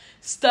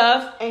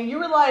stuff, and you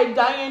were like,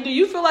 Diane, do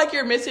you feel like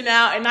you're missing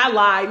out? And I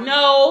lied.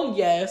 No.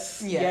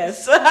 Yes.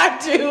 I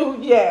do.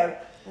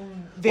 Yes.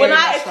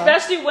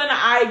 Especially when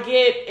I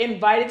get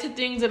invited to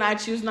things and I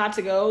choose not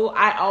to go,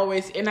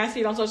 and I see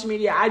it on social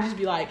media, I just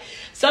be like,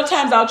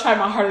 sometimes I'll try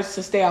my hardest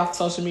to stay off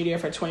social media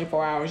for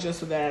 24 hours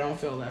just so that I don't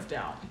feel left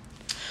out.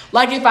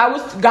 Like if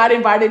I got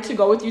invited to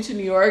go with you to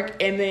New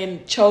York and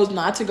then chose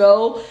not to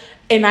go,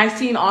 and I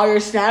seen all your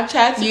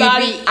Snapchats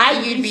about it,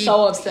 I'd be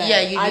so upset.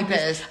 Yeah, you'd be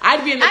pissed.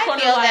 I'd be in the corner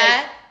feel like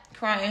that.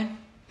 Crying.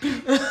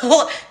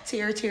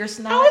 tear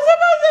snot. I was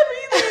supposed to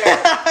be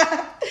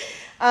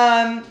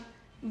there.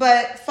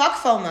 But fuck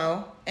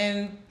FOMO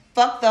and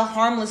fuck the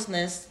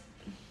harmlessness,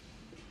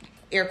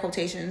 air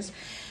quotations.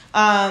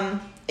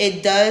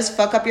 It does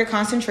fuck up your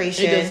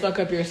concentration. It does fuck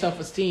up your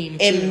self-esteem,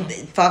 too. It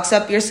fucks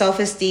up your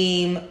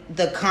self-esteem.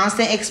 The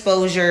constant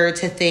exposure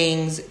to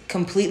things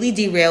completely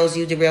derails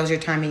your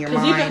time and your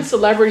mind. Because even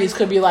celebrities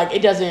could be like,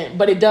 it doesn't,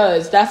 but it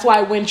does. That's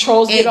why when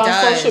trolls get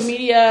on social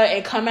media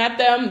and come at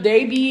them,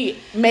 they be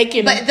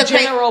making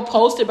general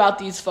posts about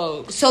these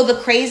folks. So the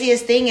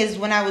craziest thing is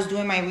when I was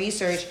doing my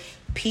research,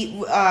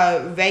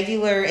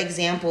 regular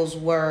examples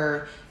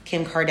were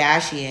Kim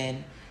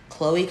Kardashian,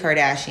 Khloe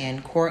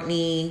Kardashian,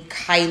 Kourtney,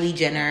 Kylie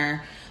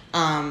Jenner.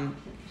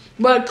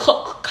 But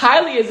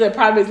Kylie is a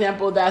prime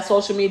example that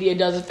social media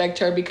does affect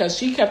her because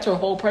she kept her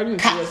whole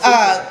pregnancy a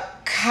secret.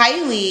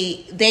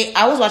 Kylie,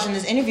 I was watching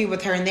this interview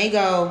with her and they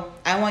go,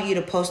 I want you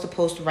to post a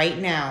post right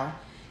now.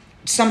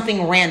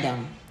 Something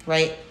random,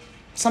 right?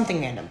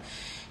 Something random.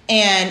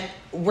 And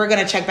we're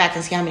going to check back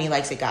and see how many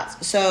likes it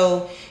got.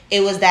 So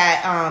it was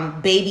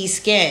that baby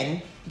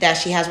skin that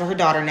she has with her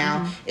daughter now.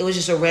 Mm-hmm. It was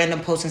just a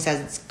random post and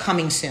says it's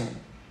coming soon.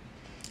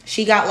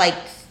 She got like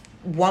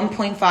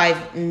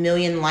 1.5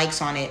 million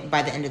likes on it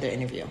by the end of the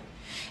interview.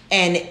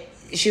 And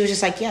she was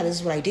just like, yeah, this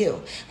is what I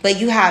do. But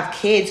you have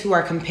kids who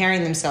are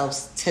comparing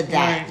themselves to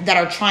that, right, that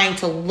are trying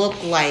to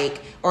look like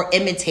or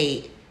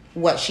imitate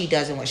what she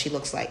does and what she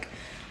looks like.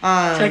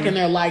 Checking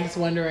their likes,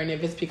 wondering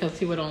if it's because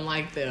people don't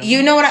like them.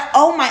 You know what?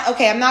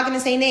 Okay, I'm not going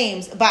to say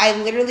names, but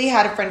I literally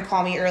had a friend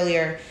call me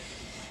earlier.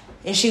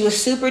 And she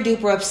was super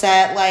duper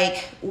upset. Like,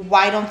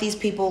 why don't these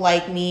people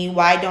like me?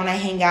 Why don't I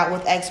hang out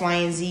with X, Y,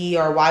 and Z?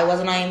 Or why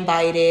wasn't I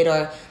invited?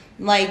 Or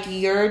like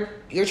you're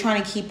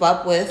trying to keep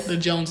up with the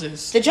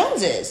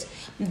Joneses.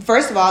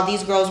 First of all,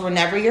 these girls were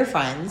never your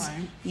friends.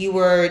 Right. You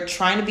were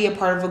trying to be a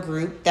part of a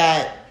group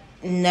that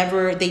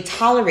they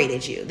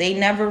tolerated you. They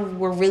never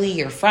were really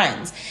your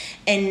friends.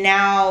 And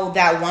now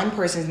that one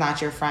person's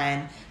not your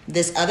friend,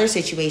 this other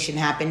situation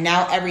happened.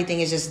 Now everything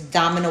is just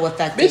domino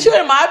effecting. Bitch, you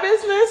in my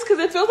business? Because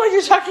it feels like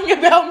you're talking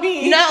about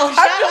me. No, shut up.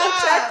 I feel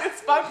attacked as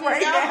fuck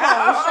right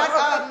now. Shut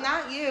up,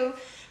 not you.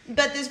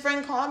 But this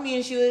friend called me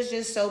and she was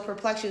just so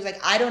perplexed. She was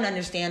like, I don't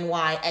understand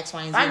why X,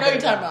 Y, and Z. I know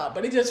you're talking about,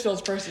 but it just feels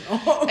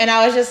personal. And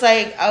I was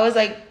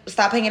like,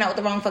 stop hanging out with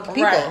the wrong fucking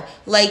people. Right.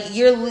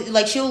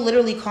 Like she'll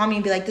literally call me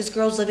and be like, this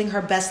girl's living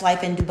her best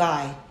life in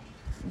Dubai.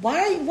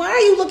 Why are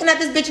you looking at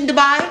this bitch in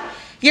Dubai?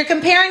 You're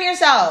comparing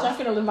yourself. I'm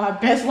gonna live my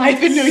best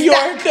life in New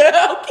York.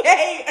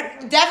 Okay.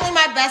 Definitely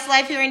my best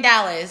life here in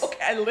Dallas.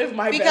 Okay, I live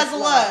my best life.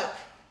 Because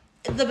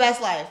look, the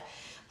best life.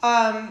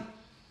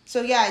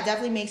 So yeah, it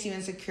definitely makes you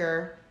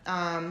insecure.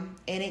 And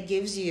it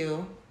gives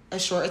you a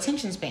short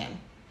attention span.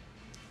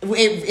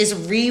 It is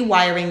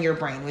rewiring your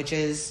brain, which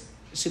is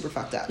super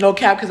fucked up. No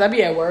cap, because I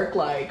be at work,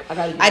 like,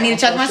 I need to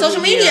check my social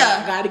media.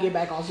 I gotta get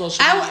back on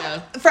social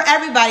media. For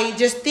everybody,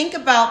 just think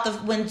about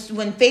when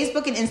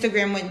Facebook and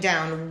Instagram went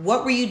down,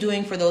 what were you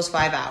doing for those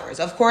 5 hours?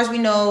 Of course, we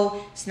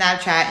know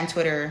Snapchat and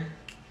Twitter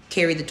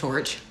carry the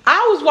torch.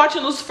 I was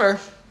watching Lucifer.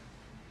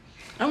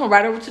 I'm gonna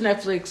ride over to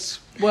Netflix.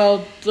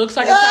 Well, looks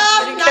like it's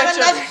time to catch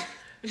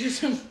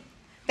up.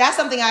 That's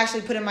something I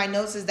actually put in my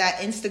notes, is that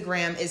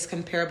Instagram is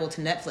comparable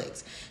to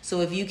Netflix.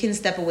 So if you can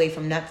step away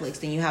from Netflix,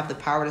 then you have the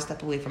power to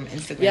step away from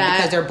Instagram,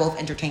 because they're both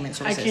entertainment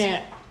sources. I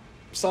can't.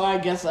 So I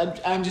guess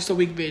I'm just a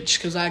weak bitch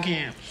because I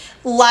can't.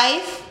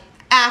 Life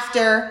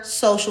after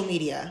social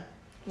media.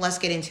 Let's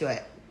get into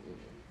it.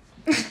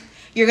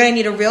 You're going to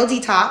need a real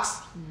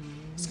detox.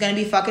 It's going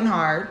to be fucking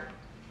hard.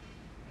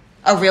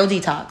 A real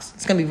detox.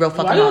 It's going to be real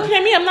fucking hard. Why are you looking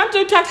at me? I'm not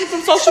detoxing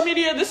from social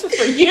media. This is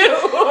for you.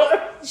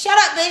 Shut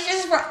up, bitch.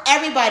 This is for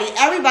everybody.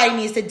 Everybody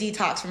needs to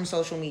detox from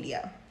social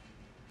media.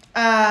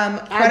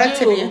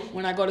 Productivity. I do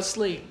when I go to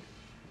sleep.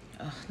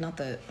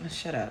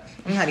 Shut up.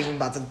 I'm not even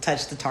about to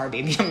touch the tar,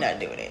 baby. I'm not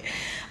doing it.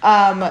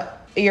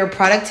 Your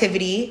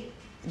productivity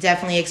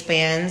definitely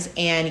expands,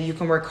 and you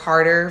can work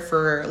harder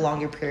for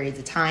longer periods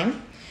of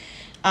time.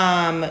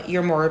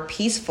 You're more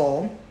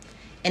peaceful.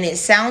 And it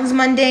sounds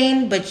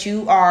mundane, but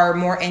you are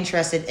more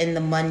interested in the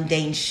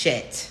mundane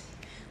shit.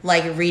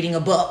 Like reading a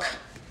book,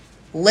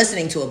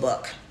 listening to a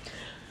book.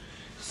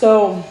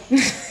 So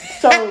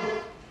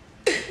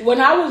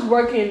When I was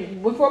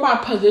working, before my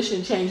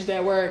position changed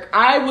at work,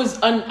 I was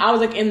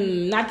like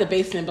in, not the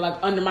basement, but like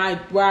under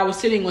where I was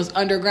sitting was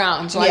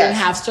underground. So I didn't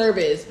have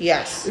service.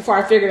 Yes. Before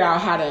I figured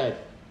out how to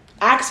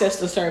access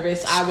the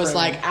service, I was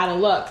like out of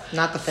luck.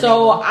 Not the finale.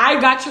 So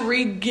I got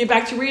to get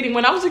back to reading.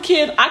 When I was a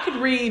kid, I could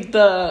read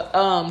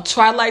the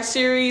Twilight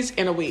series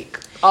in a week.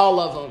 All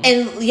of them.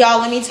 And y'all,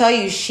 let me tell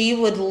you, she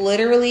would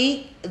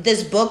literally,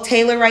 this book,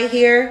 Taylor right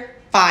here,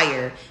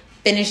 fire.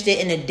 Finished it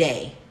in a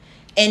day.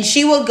 And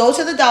she would go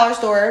to the dollar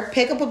store,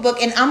 pick up a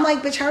book, and I'm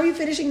like, bitch, how are you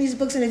finishing these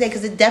books in a day?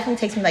 Because it definitely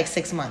takes me like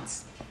 6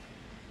 months.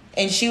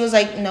 And she was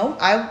like, no,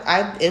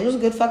 it was a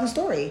good fucking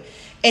story.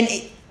 And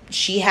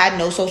she had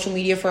no social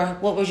media for,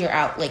 what was your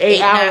out? Like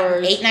 8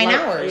 hours. 9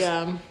 hours.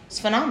 Yeah. It's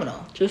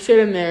phenomenal. Just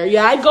sitting there.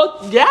 Yeah, I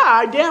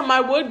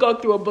would go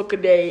through a book a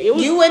day.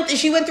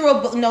 She went through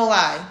a book, no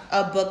lie,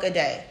 a book a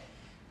day.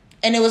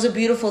 And it was a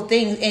beautiful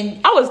thing.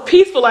 And I was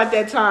peaceful at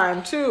that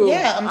time, too.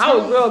 Yeah, I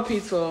was real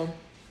peaceful.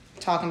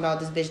 Talking about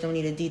this bitch don't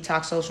need to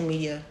detox social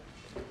media.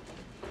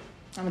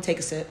 I'm gonna take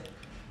a sip.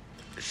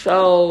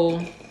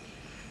 So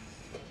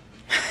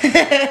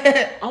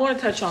I want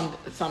to touch on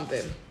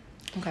something.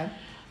 Okay.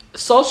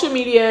 Social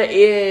media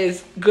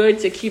is good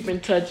to keep in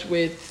touch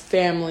with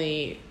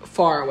family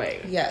far away.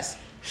 Yes.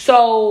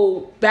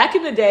 So back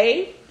in the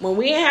day when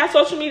we didn't have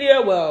social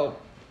media, well,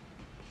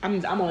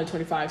 I'm only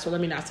 25, so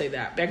let me not say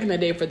that. Back in the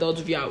day, for those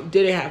of y'all who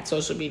didn't have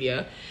social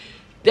media,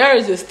 there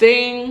is this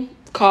thing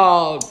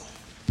called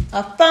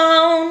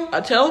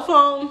a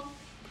telephone.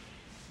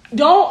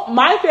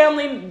 My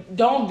family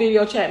don't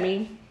video chat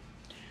me.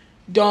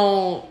 I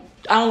don't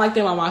like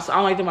them on I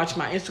don't like them watching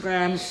my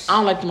Instagram. I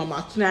don't like them on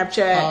my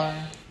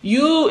Snapchat.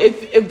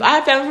 If I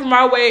have family from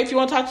far away, if you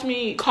want to talk to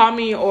me, call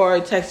me or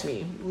text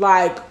me.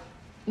 Like,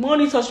 we don't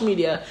need social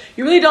media.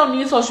 You really don't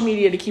need social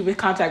media to keep in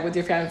contact with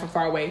your family from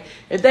far away.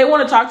 If they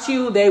want to talk to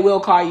you, they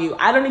will call you.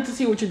 I don't need to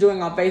see what you're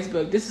doing on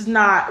Facebook. This is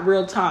not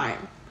real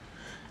time.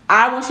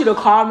 I want you to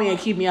call me and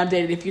keep me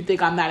updated if you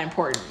think I'm that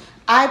important.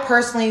 I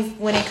personally,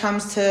 when it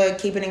comes to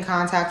keeping in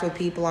contact with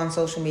people on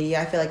social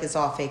media, I feel like it's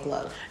all fake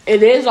love.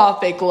 It is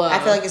all fake love. I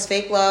feel like it's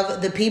fake love.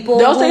 The people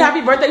they'll say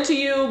happy birthday to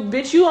you,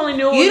 bitch. You only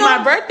knew it was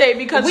my birthday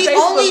because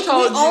Facebook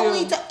told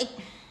you.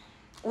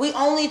 We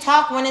only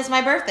talk when it's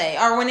my birthday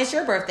or when it's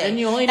your birthday, and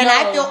you only know. And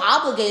I feel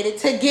obligated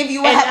to give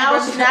you a happy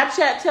birthday. Now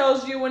Snapchat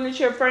tells you when it's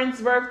your friend's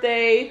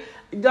birthday.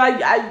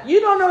 Like, you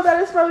don't know that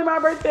it's probably my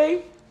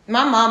birthday.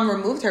 My mom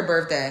removed her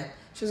birthday.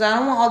 She was like, I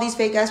don't want all these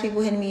fake ass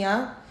people hitting me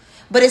up.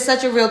 But it's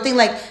such a real thing.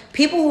 Like,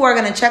 people who are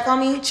going to check on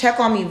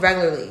me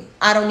regularly.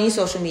 I don't need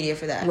social media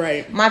for that.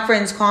 Right. My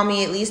friends call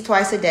me at least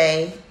twice a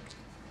day.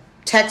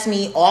 Text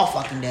me all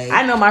fucking day.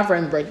 I know my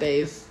friends'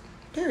 birthdays.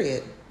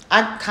 Period.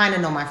 I kind of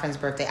know my friend's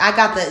birthday. I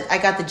got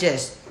the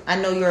gist. I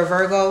know you're a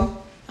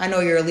Virgo. I know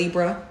you're a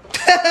Libra.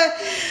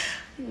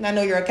 I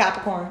know you're a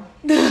Capricorn.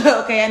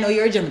 Okay, I know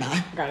you're a Gemini.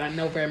 I got a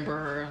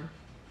November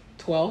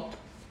 12th.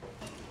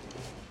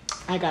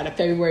 I got a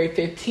February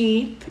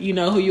 15th. You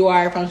know who you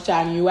are if I'm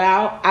shouting you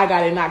out. I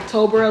got an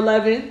October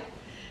 11th.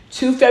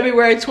 2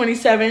 February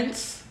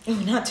 27th. Oh,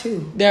 not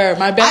two. They're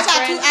my best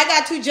friend. I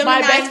got two Geminis.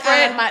 My best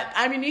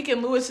friend, Nick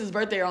and Lewis's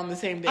birthday are on the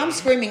same day. I'm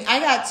screaming. I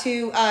got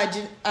two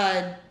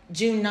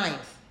June 9th.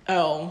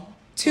 Oh.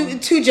 Two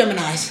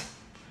Geminis.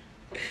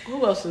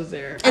 Who else is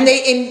there? And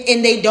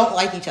they don't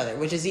like each other,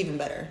 which is even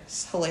better.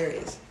 It's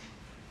hilarious.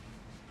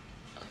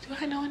 Do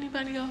I know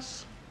anybody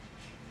else?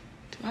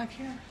 Do I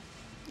care?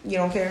 You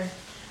don't care?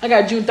 I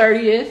got June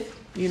 30th.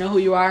 You know who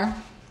you are?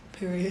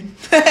 Period.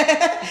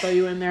 Throw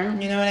you in there.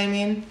 You know what I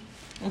mean?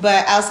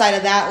 But outside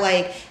of that,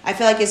 like, I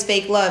feel like it's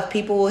fake love.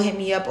 People will hit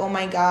me up. Oh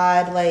my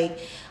God. Like,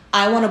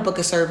 I want to book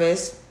a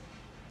service.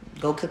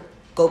 Go click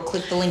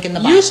the link in the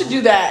bio. You should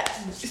do that.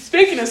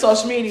 Speaking of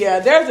social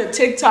media, there's a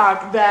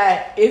TikTok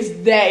that is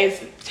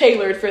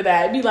tailored for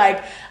that. It'd be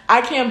like,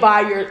 I can't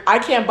buy it,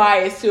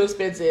 it's too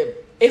expensive.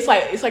 It's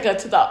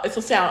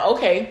a sound.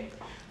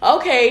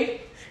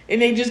 Okay.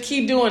 And they just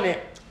keep doing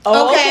it.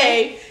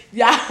 Okay.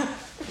 Yeah.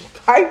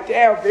 Pipe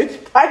down,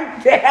 bitch.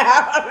 Pipe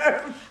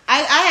down.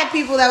 I had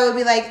people that would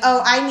be like,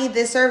 oh, I need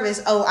this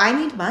service. Oh, I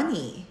need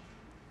money.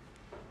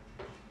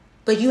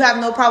 But you have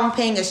no problem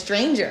paying a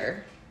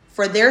stranger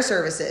for their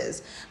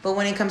services. But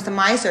when it comes to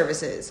my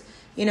services,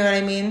 you know what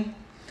I mean?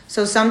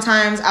 So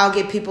sometimes I'll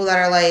get people that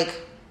are like,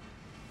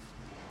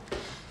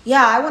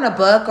 yeah, I want to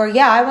book, or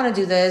yeah, I want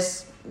to do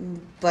this,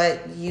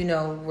 but you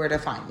know where to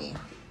find me.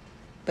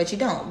 But you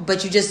don't.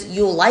 But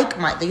you'll like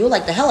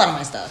the hell out of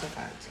my stuff.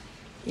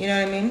 You know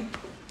what I mean?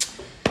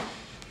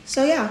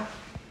 So yeah.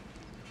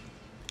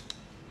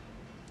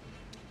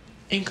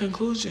 In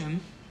conclusion,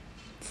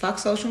 fuck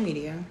social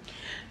media.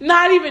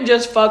 Not even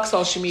just fuck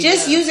social media.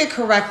 Just use it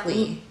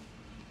correctly.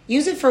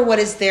 Use it for what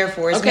it's there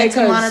for. It's meant to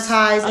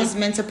monetize. It's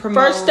meant to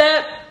promote. First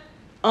step,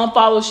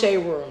 unfollow Shade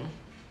Room.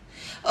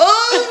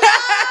 Oh,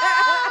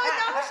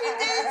 no, she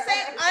did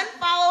say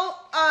unfollow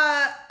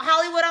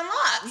Hollywood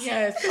Unlocked.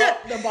 Yes,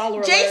 the baller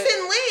alert.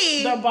 Jason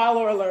Lee. The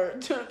baller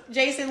alert.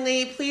 Jason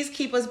Lee, please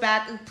keep us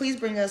back. Please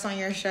bring us on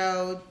your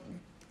show.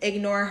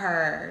 Ignore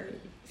her.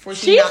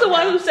 She's the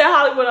one who said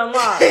Hollywood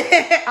Unlocked.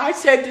 I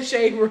said the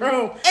Shade Room.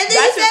 And then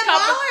you said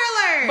Baller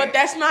Alert. But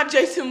that's not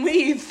Jason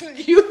Lee's.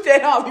 You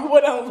said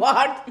Hollywood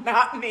Unlocked,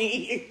 not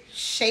me.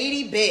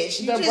 Shady bitch.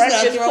 You the just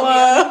Breakfast throw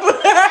Club.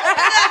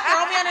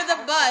 throw me under the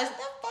bus.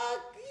 The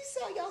fuck?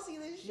 Y'all see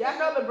this shit? Y'all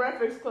know the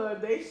Breakfast Club.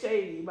 They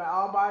shady, but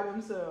all by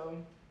themselves.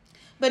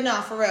 But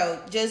no, for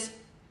real. Just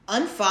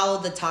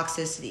unfollow the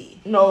toxicity.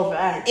 No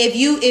fact. If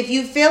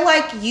you feel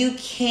like you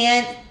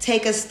can't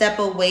take a step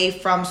away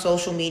from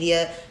social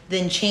media,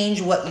 then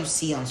change what you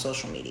see on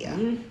social media.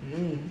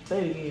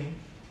 Say it again.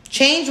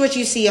 Change what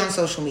you see on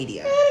social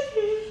media.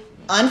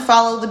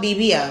 Unfollow the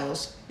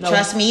BBLs. No.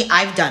 Trust me,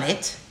 I've done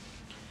it.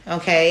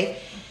 Okay.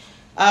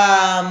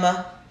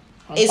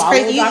 It's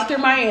crazy. Dr.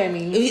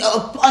 Miami.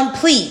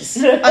 Please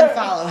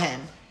unfollow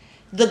him.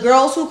 The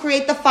girls who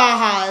create the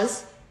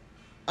fajas,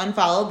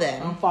 unfollow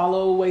them.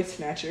 Unfollow waist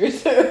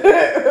snatchers.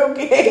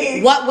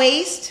 Okay. What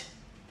waist?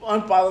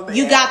 Unfollow them.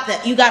 You got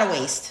a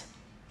waist,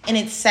 and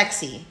it's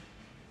sexy.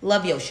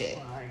 Love your shit.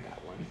 Well, I ain't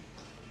got one.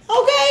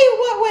 Okay,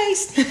 what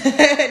waist?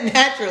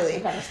 Naturally. I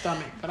got a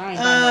stomach, but I ain't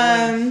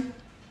got no waist.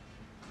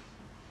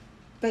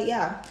 But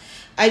yeah,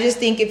 I just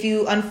think if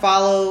you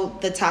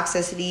unfollow the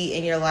toxicity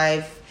in your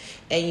life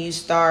and you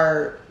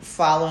start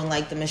following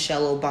like the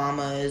Michelle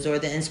Obamas or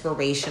the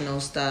inspirational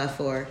stuff,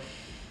 or,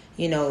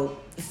 you know,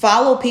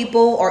 follow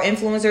people or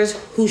influencers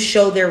who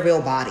show their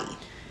real body.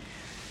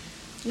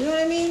 You know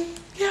what I mean?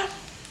 Yeah.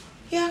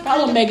 Yeah.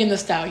 Follow Megan Thee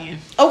Stallion.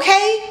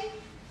 Okay.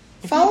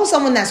 Follow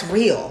someone that's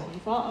real.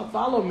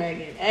 Follow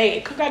Megan.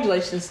 Hey,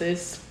 congratulations,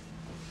 sis.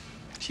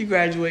 She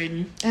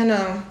graduating. I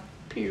know.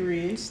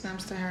 Period.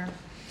 Snaps to her.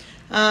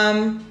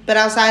 But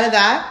outside of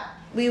that,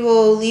 we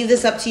will leave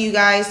this up to you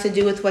guys to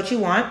do with what you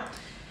want.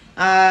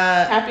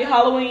 Happy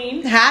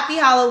Halloween. Happy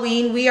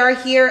Halloween. We are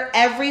here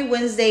every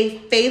Wednesday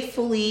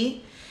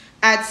faithfully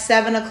at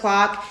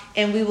 7:00,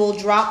 and we will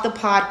drop the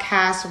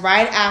podcast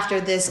right after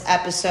this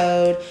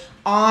episode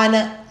on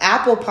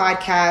Apple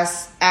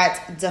Podcasts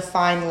at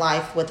Define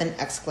Life with an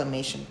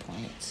exclamation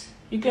point.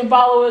 You can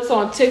follow us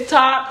on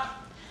TikTok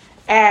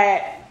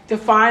at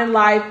Define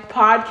Life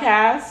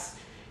Podcast.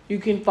 You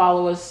can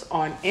follow us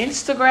on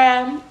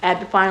Instagram at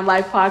Define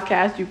Life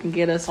Podcast. You can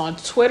get us on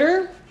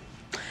Twitter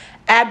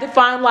at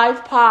Define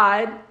Life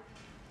Pod.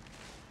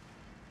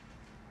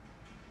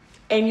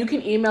 And you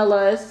can email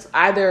us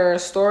either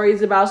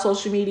stories about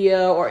social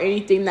media or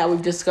anything that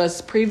we've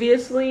discussed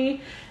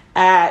previously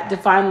at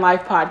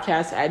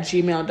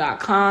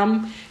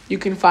definelifepodcast@gmail.com. You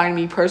can find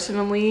me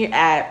personally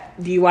at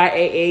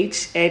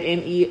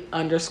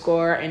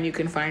DYAHNNE_, and you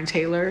can find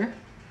Taylor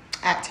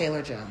at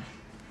Taylor Joe.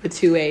 With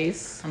 2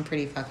 A's. I'm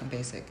pretty fucking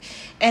basic.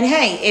 And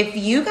hey, if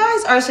you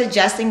guys are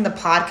suggesting the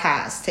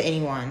podcast to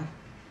anyone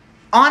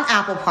on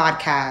Apple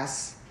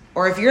Podcasts,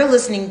 or if you're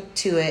listening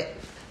to it,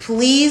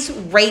 please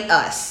rate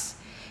us.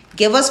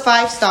 Give us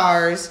 5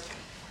 stars.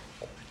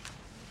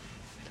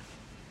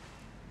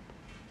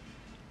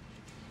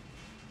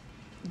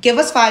 Give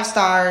us 5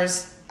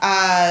 stars.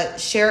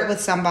 Share it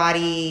with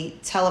somebody.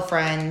 Tell a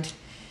friend.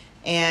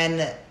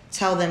 And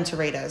tell them to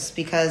rate us,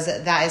 because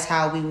that is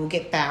how we will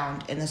get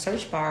found in the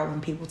search bar when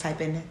people type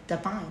in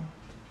Define.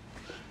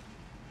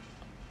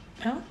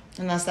 Oh.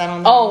 Unless that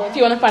on. If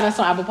you want to find us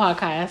on Apple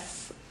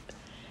Podcasts,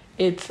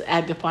 it's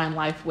at Define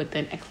Life with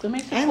an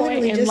exclamation point. I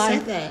literally just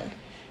said that.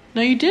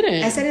 No, you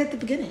didn't. I said it at the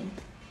beginning.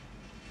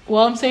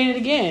 Well, I'm saying it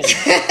again.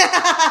 Shady.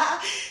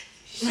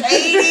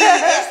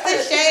 It's the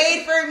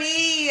shade for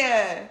me.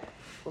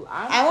 Well,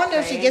 I wonder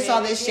if she gets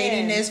all this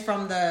shadiness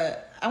from the.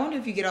 I wonder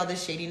if you get all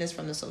this shadiness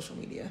from the social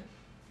media.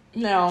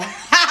 No.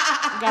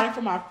 I got it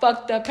from my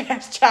fucked up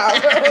ass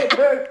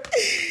childhood.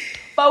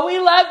 But we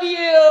love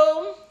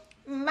you.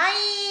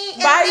 Bye.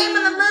 Bye. In the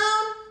name of the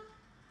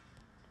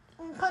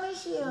moon,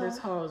 punish you. This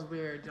hoe is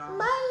weird, y'all.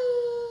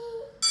 Bye.